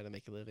Tatooine trying to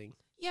make a living.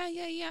 Yeah.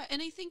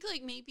 And I think,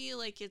 like, maybe,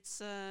 like,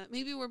 it's,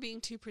 maybe we're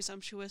being too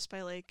presumptuous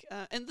by, like,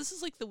 and this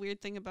is, like, the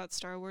weird thing about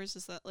Star Wars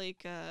is that,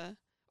 like,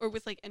 or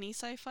with, like, any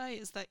sci-fi,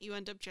 is that you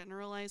end up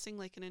generalizing,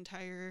 like, an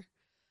entire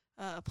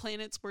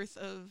planet's worth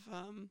of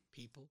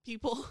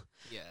people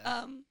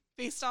Yeah.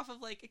 based off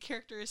of, like, a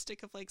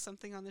characteristic of, like,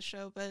 something on the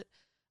show. But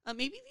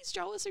maybe these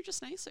Jawas are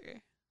just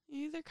nicer.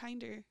 Maybe they're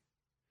kinder.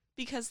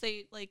 Because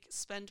they, like,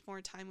 spend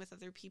more time with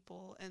other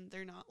people, and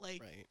they're not,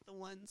 like, the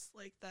ones,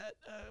 like, that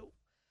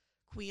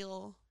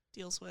Queel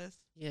deals with.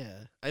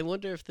 Yeah. I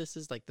wonder if this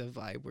is, like, the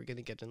vibe we're going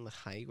to get in the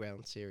High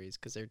Ground series,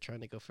 because they're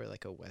trying to go for,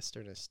 like, a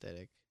Western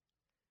aesthetic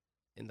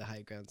in the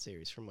High Ground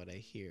series, from what I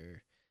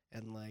hear.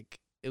 And, like,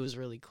 it was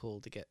really cool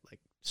to get, like,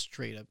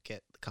 straight up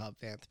get the Cobb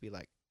Vanth to be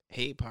like,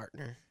 hey,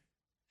 partner.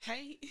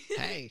 Hey.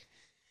 Hey.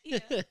 Yeah.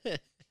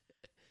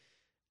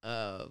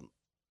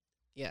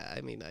 Yeah,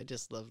 I mean, I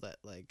just love that,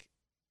 like,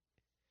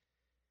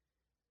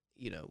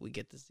 you know, we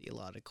get to see a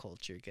lot of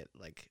culture get,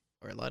 like,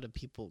 or a lot of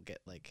people get,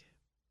 like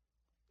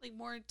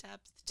more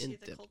depth to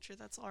the culture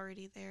that's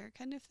already there,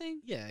 kind of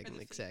thing. Yeah,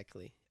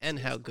 exactly. And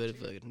how good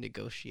of a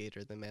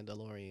negotiator the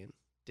Mandalorian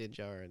Din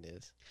Djarin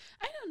is.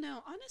 I don't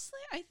know. Honestly,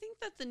 I think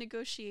that the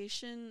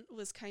negotiation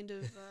was kind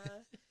of,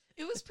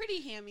 it was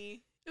pretty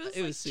hammy.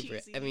 It was super.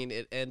 cheesy. I mean,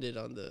 it ended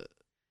on the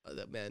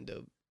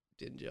Mando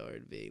Din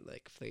Djarin being,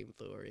 like,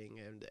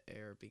 flamethrowing, and the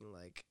air being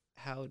like,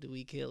 how do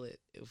we kill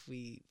it? If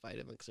we fight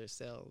amongst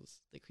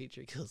ourselves, the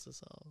creature kills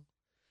us all.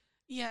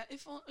 Yeah,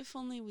 if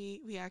only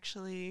we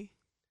actually,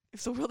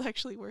 if the world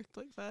actually worked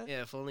like that.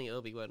 Yeah, if only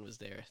Obi-Wan was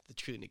there, the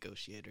true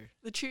negotiator.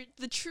 The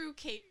true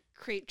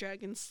Crate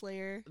Dragon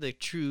Slayer. The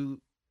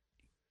true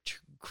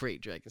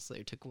Crate Dragon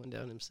Slayer took one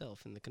down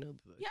himself in the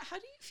Kenobi book. Yeah, how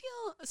do you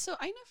feel? So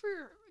I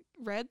never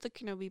read the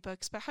Kenobi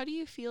books, but how do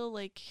you feel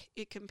like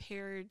it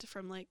compared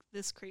from, like,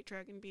 this Crate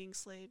Dragon being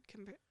slayed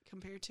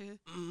compared to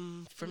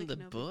from the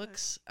Kenobi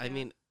books? I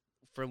mean,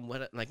 from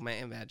what, like, my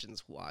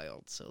imagine's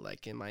wild, so,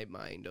 like, in my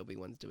mind,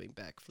 Obi-Wan's doing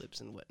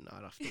backflips and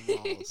whatnot off the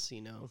walls,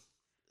 you know?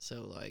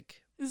 So,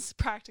 like, this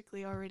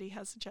practically already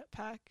has a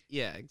jetpack.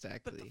 Yeah,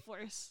 exactly. But the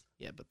Force.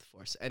 Yeah, but the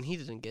Force. And he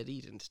didn't get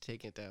eaten to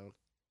take it down,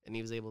 and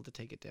he was able to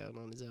take it down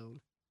on his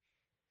own.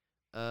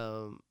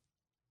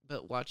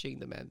 But watching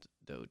the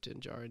Mando Din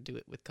Djarin do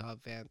it with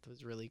Cobb Vanth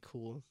was really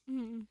cool.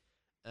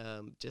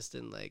 Mm-hmm. Just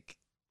in, like,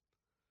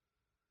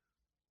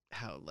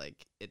 how,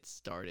 like, it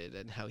started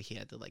and how he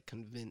had to, like,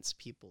 convince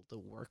people to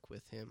work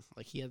with him.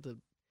 Like, he had to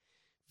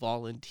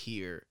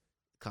volunteer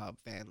Cobb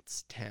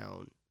Vanth's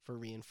town for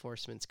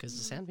reinforcements because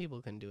the Sand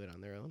People couldn't do it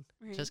on their own.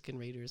 Right. Tusken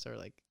Raiders are,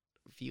 like,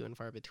 few and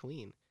far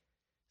between.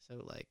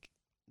 So, like,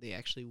 they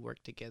actually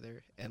work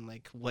together, and,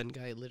 like, one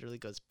guy literally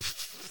goes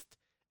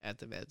at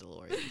the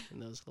Mandalorian,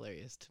 and that was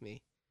hilarious to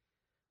me.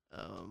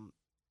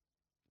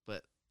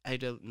 But I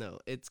don't know.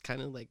 It's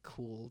kind of, like,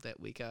 cool that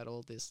we got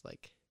all this,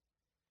 like,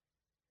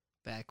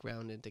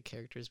 background into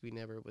characters we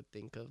never would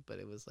think of, but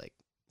it was, like,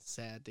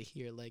 sad to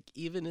hear, like,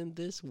 even in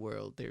this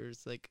world,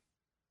 there's, like,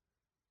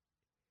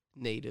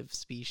 native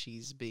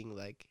species being,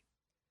 like,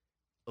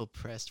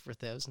 oppressed for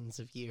thousands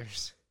of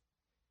years.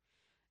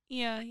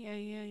 Yeah.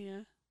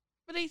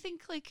 But I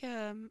think, like,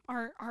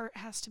 our art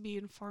has to be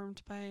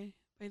informed by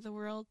the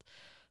world.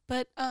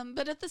 But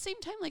at the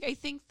same time, like, I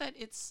think that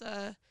it's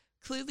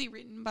clearly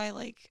written by,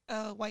 like,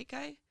 a white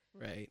guy.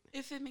 Right.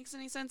 If it makes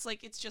any sense,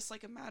 like, it's just,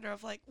 like, a matter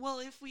of, like, well,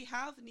 if we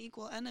have an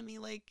equal enemy,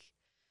 like,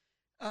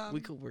 we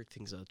could work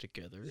things out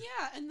together.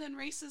 Yeah, and then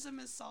racism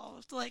is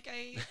solved. Like,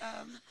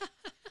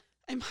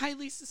 I'm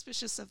highly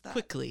suspicious of that.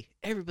 Quickly,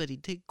 everybody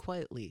dig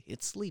quietly.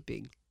 It's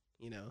sleeping,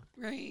 you know.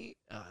 Right.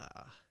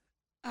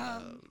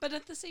 But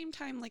at the same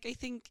time, like, I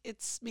think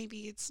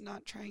maybe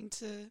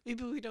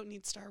we don't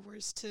need Star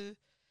Wars to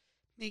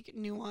make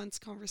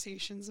nuanced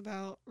conversations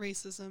about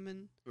racism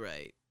and.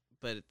 Right.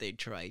 But they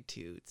try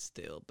to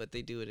still, but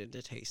they do it in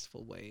a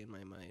tasteful way in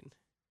my mind.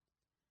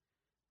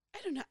 I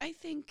don't know. I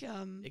think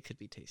it could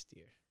be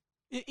tastier.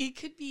 It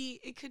could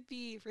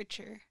be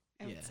richer,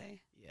 I would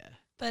say. Yeah.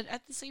 But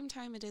at the same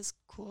time, it is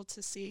cool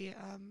to see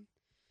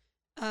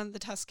the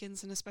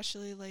Tuskens, and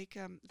especially, like,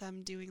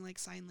 them doing, like,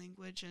 sign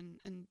language,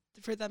 and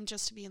for them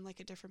just to be in, like,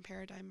 a different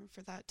paradigm, and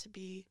for that to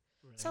be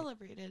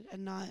celebrated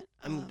and not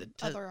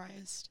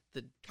otherized.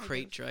 The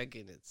Crate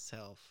Dragon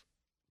itself,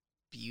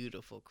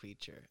 beautiful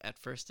creature. At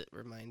first, it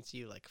reminds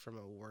you, like, from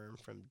a worm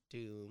from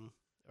Doom,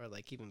 Or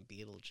like even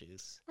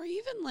Beetlejuice. Or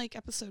even like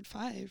episode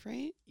 5,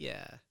 right?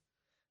 Yeah.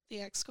 The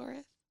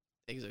Exgorth.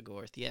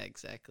 Exogorth. Yeah,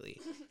 exactly.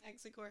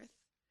 Exogorth.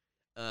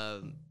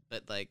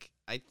 But like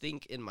I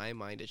think in my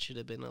mind it should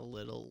have been a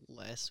little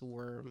less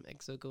worm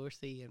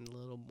Exogorthy and a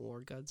little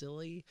more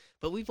Godzilla-y.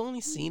 But we've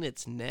only seen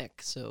its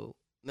neck, so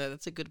no,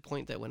 that's a good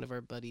point that one of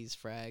our buddies,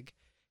 Frag,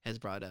 has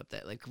brought up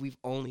that like we've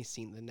only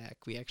seen the neck.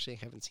 We actually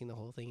haven't seen the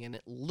whole thing, and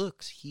it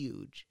looks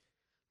huge.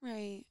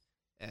 Right.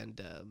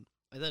 And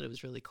I thought it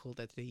was really cool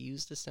that they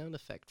used the sound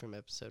effect from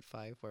episode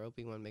 5 where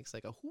Obi-Wan makes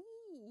like a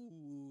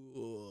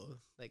whoo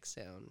like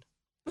sound.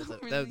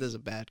 That was a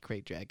bad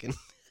crate dragon.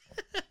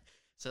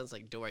 Sounds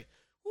like Dory.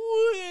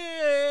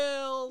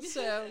 Whale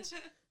sounds.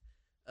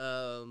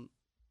 And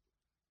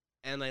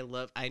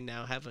I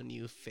now have a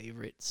new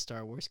favorite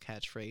Star Wars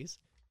catchphrase.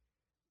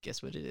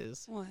 Guess what it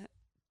is? What?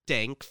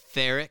 Dank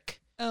Ferric.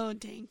 Oh,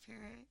 dang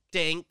Ferric.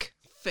 Dank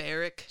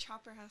Ferric.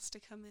 Chopper has to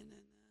come in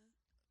and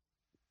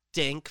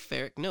Dank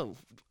Ferric. No,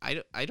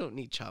 I don't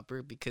need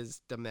Chopper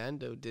because the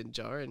Mando Din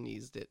Djarin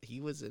used it.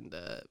 He wasn't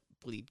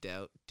bleeped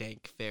out.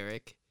 Dank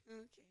Ferric.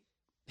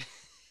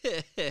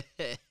 Okay.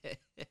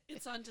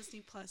 It's on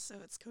Disney Plus, so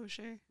it's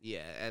kosher.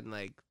 Yeah, and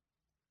like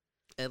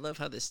I love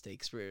how the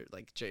stakes were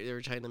like they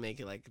were trying to make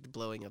it like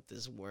blowing up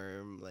this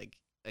worm like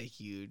a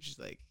huge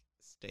like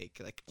stake.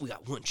 Like we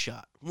got one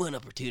shot, one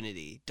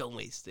opportunity, don't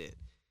waste it.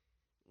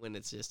 When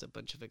it's just a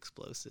bunch of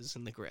explosives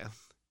in the ground.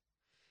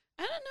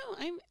 I don't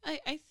know.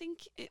 I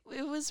think it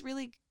was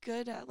really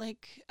good at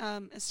like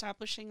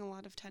establishing a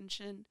lot of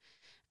tension.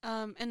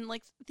 And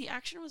like the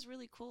action was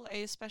really cool. I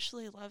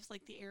especially loved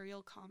like the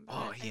aerial combat.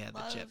 Oh yeah, the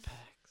jetpacks.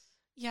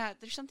 Yeah,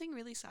 there's something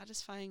really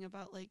satisfying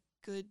about like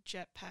good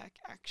jetpack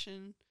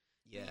action.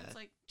 Yeah, it's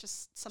like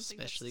just something.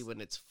 Especially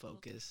when it's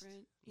focused,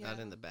 not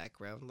in the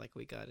background like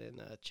we got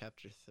in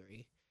chapter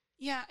 3.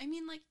 Yeah, I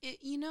mean, like it.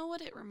 You know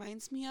what it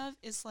reminds me of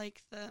is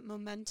like the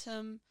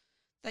momentum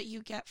that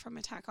you get from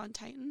Attack on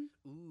Titan.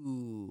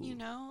 Ooh. You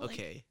know.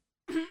 Okay.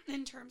 Like,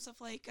 in terms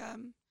of like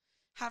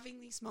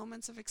having these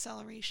moments of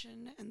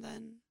acceleration and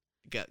then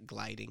got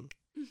gliding.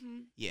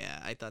 Mm-hmm. Yeah,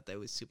 I thought that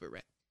was super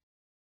rad.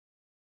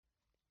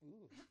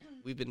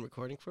 We've been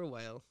recording for a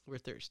while. We're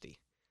thirsty.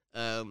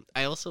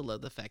 I also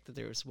love the fact that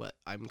there was what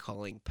I'm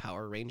calling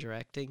Power Ranger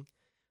acting.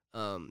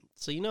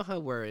 So you know how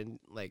we're in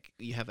like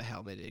you have a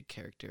helmeted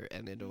character,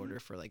 and in order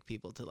for like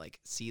people to like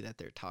see that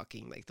they're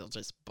talking, like they'll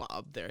just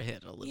bob their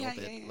head a little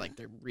bit, like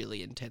they're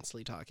really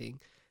intensely talking,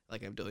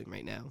 like I'm doing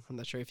right now. I'm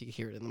not sure if you can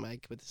hear it in the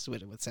mic, but this is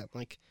what it would sound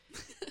like.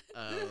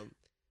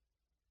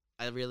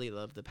 I really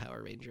love the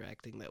Power Ranger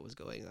acting that was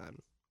going on,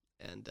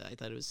 and I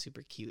thought it was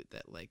super cute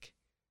that like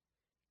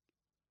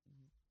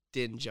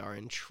Din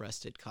Djarin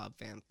trusted Cobb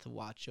Vanth to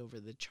watch over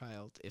the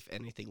child if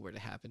anything were to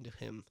happen to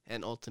him,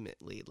 and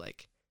ultimately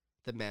like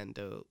the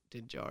Mando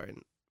Din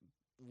Djarin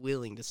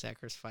willing to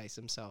sacrifice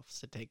himself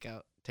to take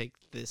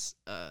this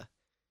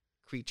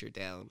creature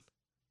down.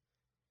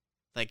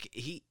 Like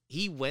he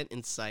went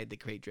inside the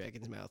Krayt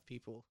Dragon's mouth,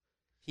 people.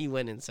 He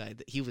went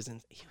inside. He was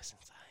inside.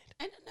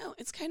 I don't know.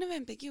 It's kind of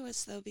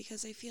ambiguous though,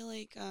 because I feel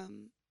like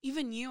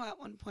even you at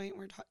one point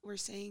were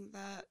saying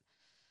that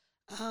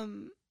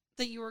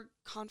that you were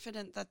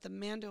confident that the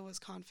Mando was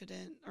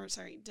confident, or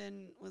sorry,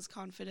 Din was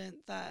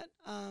confident that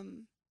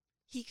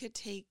he could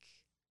take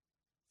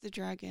the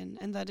dragon,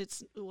 and that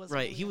it wasn't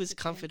right. Really he was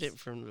confident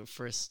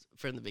chance.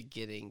 from the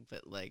beginning,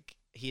 but like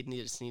he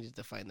just needed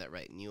to find that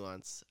right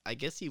nuance. I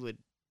guess he would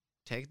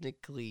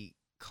technically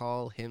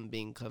call him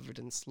being covered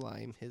in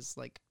slime his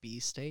like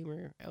beast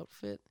tamer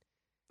outfit.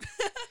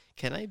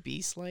 Can I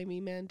be slimy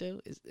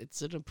Mando?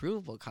 It's an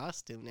approvable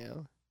costume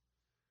now.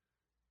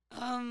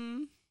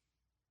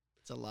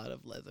 It's a lot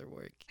of leather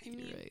work.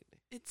 You're right.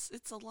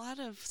 It's a lot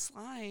of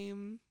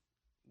slime.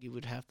 You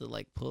would have to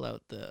like pull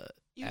out the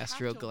You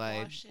Astroglide have to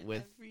wash it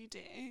with every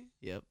day.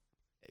 Yep.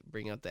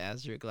 Bring out the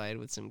Astroglide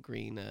with some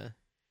green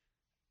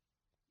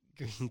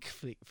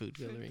food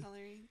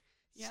coloring.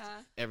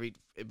 Yeah. Every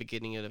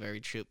beginning of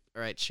every troop.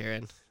 All right,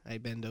 Sharon, I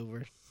bend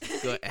over.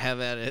 Go have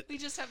at it. We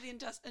just have the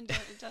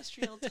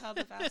industrial tub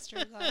of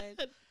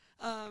Astroglide.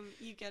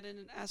 You get in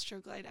an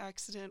Astroglide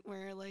accident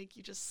where like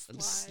you just I'm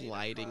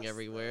sliding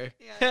everywhere.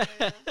 Yeah,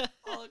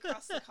 all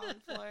across the con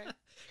floor.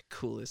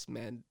 Coolest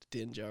man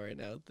Din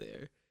Djarin out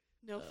there.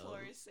 No floor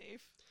is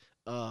safe.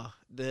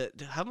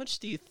 How much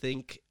do you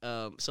think?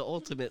 So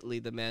ultimately,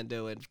 the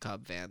Mando and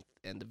Cobb Vanth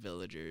and the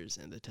villagers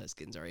and the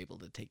Tuskens are able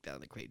to take down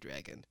the Krayt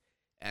Dragon,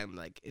 and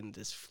like in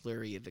this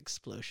flurry of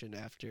explosion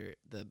after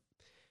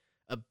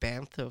a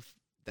bantha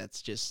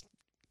that's just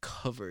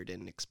covered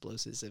in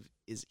explosives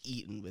is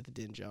eaten with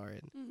Din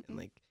Djarin, and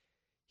like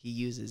he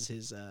uses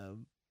his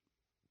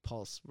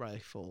pulse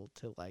rifle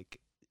to like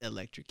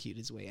electrocute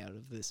his way out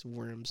of this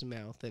worm's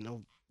mouth,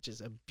 and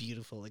just a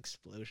beautiful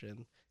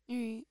explosion.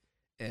 Right.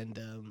 And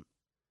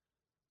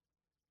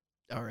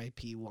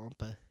R.I.P.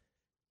 Wampa.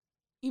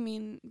 You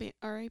mean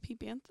R.I.P.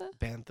 Bantha?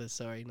 Bantha,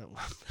 sorry, not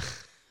Wampa.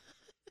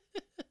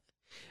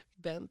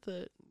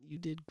 Bantha, you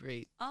did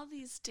great. All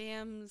these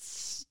damn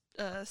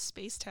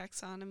space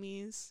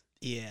taxonomies.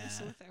 Yeah.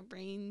 Messing with our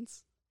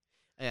brains.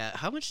 Yeah.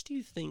 How much do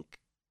you think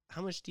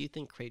how much do you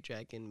think Krayt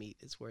Dragon meat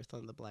is worth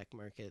on the black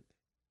market?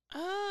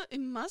 It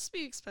must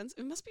be expensive.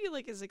 It must be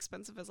like as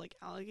expensive as like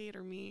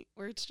alligator meat,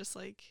 where it's just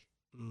like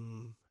I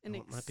an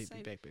want my baby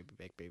excite- back, baby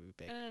back, baby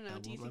back. I don't know.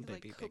 Do you want think my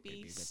like baby Kobe back,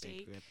 baby back,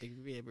 steak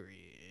baby back,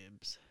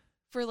 ribs.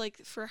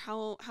 for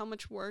how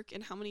much work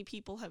and how many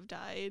people have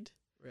died?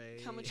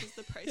 Right. How much is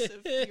the price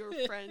of your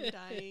friend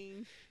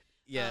dying?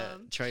 Yeah,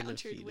 trying to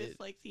countered feed with it.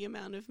 like the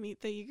amount of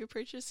meat that you could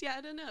purchase. Yeah,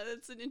 I don't know.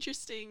 It's an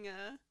interesting.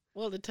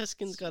 Well, the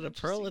Tuscan's It's got an a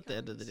pearl interesting at the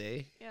end of the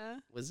conversation. day. Yeah.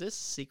 Was this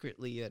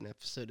secretly an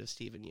episode of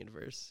Steven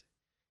Universe?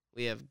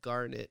 We have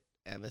Garnet,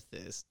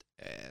 Amethyst,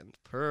 and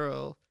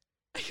Pearl,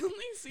 I only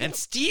see. and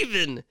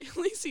Steven! I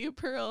only see a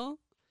pearl.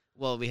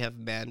 Well, we have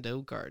Mando,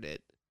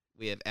 Garnet.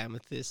 We have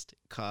Amethyst,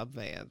 Cobb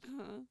Vanth,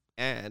 Uh-huh.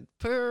 and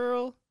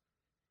Pearl,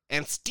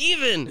 and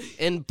Steven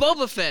in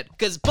Boba Fett,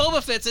 because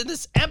Boba Fett's in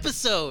this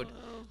episode!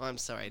 Whoa. Oh, I'm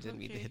sorry, I didn't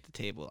mean to Okay. hit the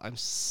table. I'm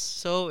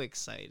so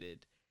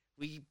excited.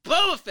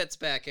 Boba Fett's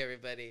back,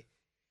 everybody.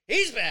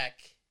 He's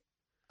back.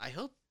 I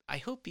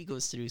hope he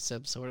goes through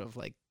some sort of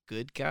like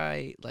good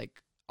guy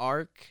like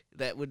arc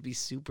that would be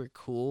super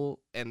cool,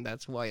 and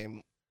that's why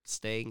I'm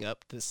staying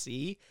up to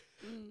see.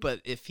 Mm. But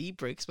if he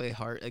breaks my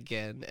heart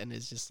again and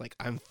is just like,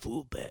 I'm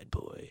full bad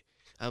boy,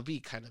 I'll be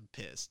kind of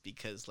pissed,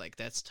 because like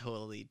that's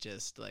totally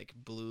just like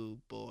blue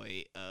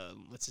boy,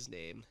 what's his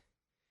name?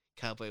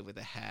 Cowboy with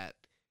a hat.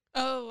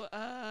 Oh,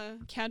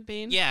 Cad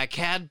Bane. Yeah,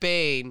 Cad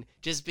Bane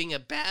just being a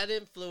bad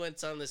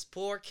influence on this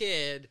poor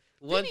kid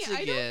once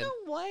Vinny, again. I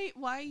don't know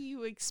why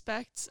you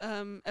expect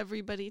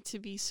everybody to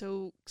be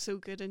so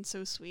good and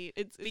so sweet.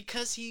 It's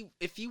Because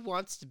if he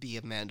wants to be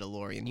a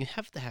Mandalorian, you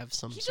have to have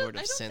some He sort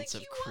don't- of I don't sense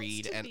of think he wants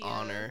creed to and be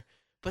honor.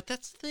 But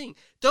that's the thing.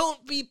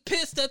 Don't be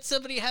pissed that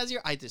somebody has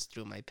your. I just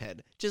threw my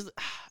pen. Just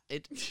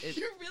it.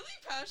 You're really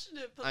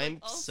passionate. But I'm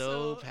like,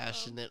 also, so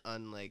passionate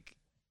on like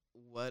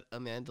what a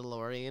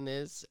Mandalorian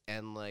is,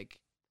 and like,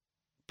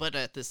 but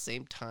at the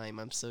same time,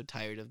 I'm so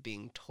tired of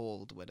being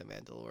told what a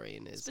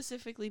Mandalorian is.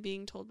 specifically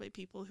being told by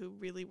people who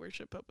really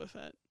worship Boba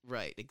Fett.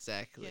 Right,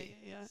 exactly.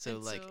 Yeah. So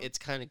And like it's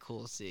kind of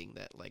cool seeing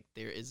that like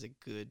there is a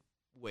good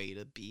way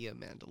to be a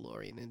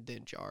Mandalorian in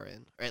Din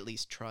Djarin, or at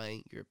least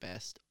trying your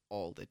best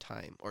all the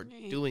time, or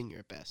Right. doing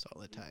your best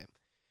all the Mhm. time.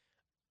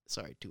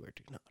 Sorry, do or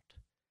do not.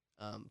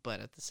 But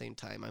at the same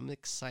time, I'm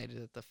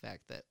excited at the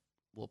fact that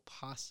we'll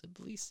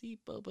possibly see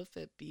Boba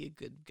Fett be a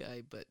good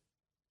guy. But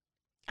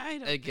I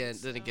don't again,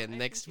 think then so. again, I think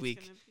next he's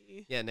week- gonna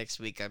be yeah, next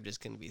week I'm just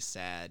gonna be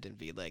sad and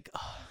be like,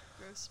 oh,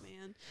 gross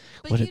man.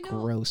 But what a you know,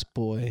 gross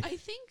boy. I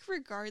think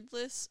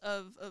regardless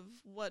of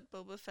what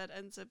Boba Fett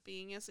ends up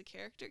being as a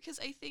character, because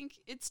I think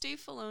it's Dave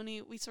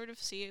Filoni. We sort of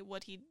see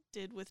what he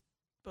did with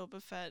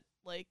Boba Fett,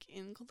 like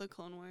in the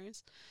Clone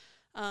Wars.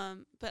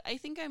 But I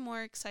think I'm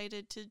more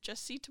excited to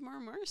just see Tamara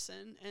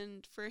Morrison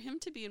and for him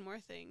to be in more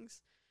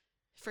things,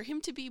 for him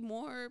to be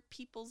more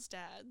people's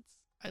dads.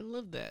 I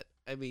love that.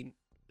 I mean,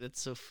 that's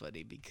so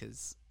funny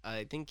because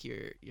I think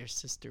your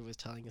sister was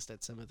telling us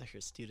that some of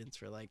her students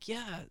were like,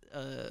 yeah,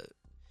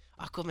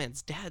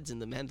 Aquaman's dad's in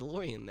The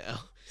Mandalorian now.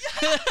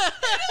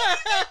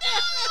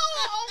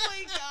 Oh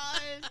my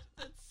god,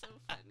 that's so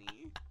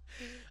funny.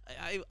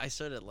 I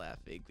started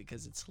laughing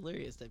because it's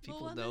hilarious that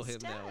people know Moana's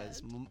him now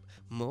as dead.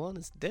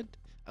 Moana's dead.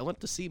 I want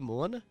to see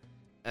Moana.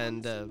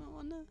 And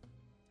Moana.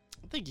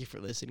 thank you for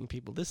listening,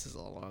 people. This is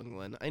a long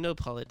one. I know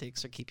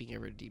politics are keeping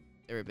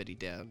everybody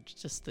down.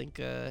 Just think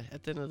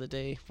at the end of the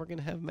day, we're going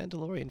to have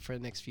Mandalorian for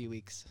the next few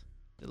weeks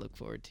to look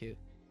forward to.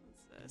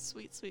 It's a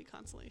sweet, sweet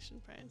consolation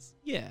prize.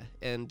 Yeah,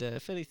 and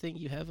if anything,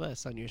 you have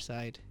us on your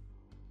side.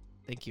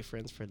 Thank you,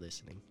 friends, for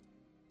listening.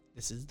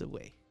 This is the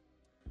way.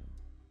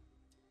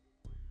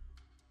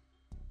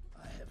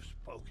 I have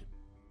spoken.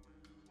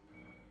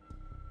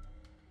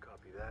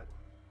 Copy that.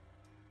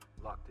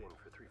 Locked in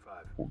for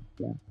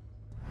 3-5.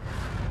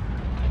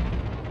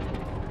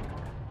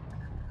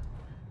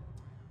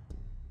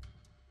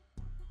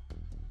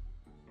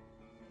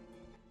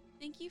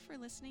 Thank you for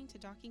listening to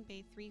Docking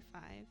Bay 3-5.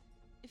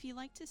 If you'd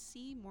like to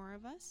see more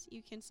of us,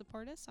 you can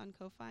support us on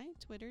Ko-Fi,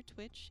 Twitter,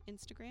 Twitch,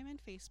 Instagram, and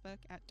Facebook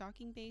at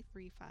Docking Bay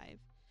 3-5.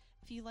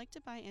 If you'd like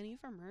to buy any of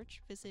our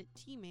merch, visit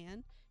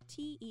Teeman,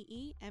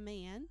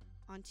 Teeman,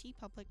 on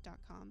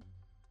teepublic.com.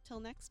 Till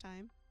next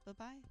time,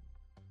 bye-bye.